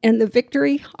 And the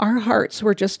victory, our hearts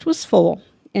were just as full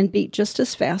and beat just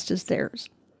as fast as theirs.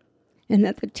 And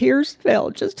that the tears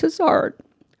fell just as hard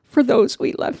for those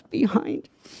we left behind."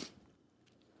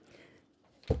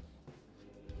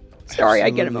 Sorry, I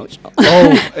get emotional.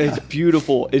 Oh, it's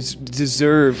beautiful. It's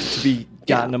deserved to be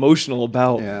gotten emotional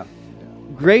about. Yeah.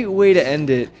 Great way to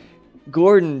end it.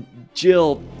 Gordon,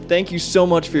 Jill, thank you so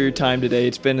much for your time today.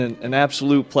 It's been an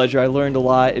absolute pleasure. I learned a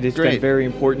lot. It has been very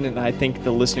important, and I think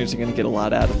the listeners are going to get a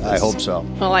lot out of this. I hope so.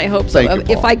 Well, I hope so. Thank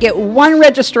you, if I get one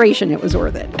registration, it was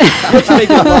worth it. Let's make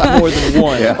it a lot more than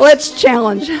one. Yeah. Let's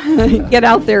challenge. Get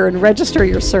out there and register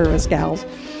your service, gals.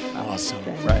 Awesome.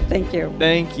 Okay. Right. Thank you.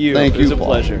 Thank you. Thank it was you, a Paul.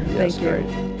 pleasure. Yes, Thank you.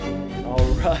 great.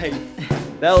 All right.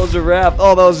 That was a wrap.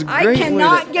 Oh, that was a great I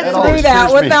cannot way get That through always that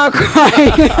cheers me. without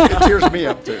crying. It cheers me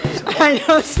up, too. I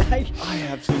know. It's like, I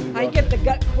absolutely I love get the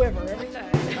gut quiver every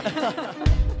time.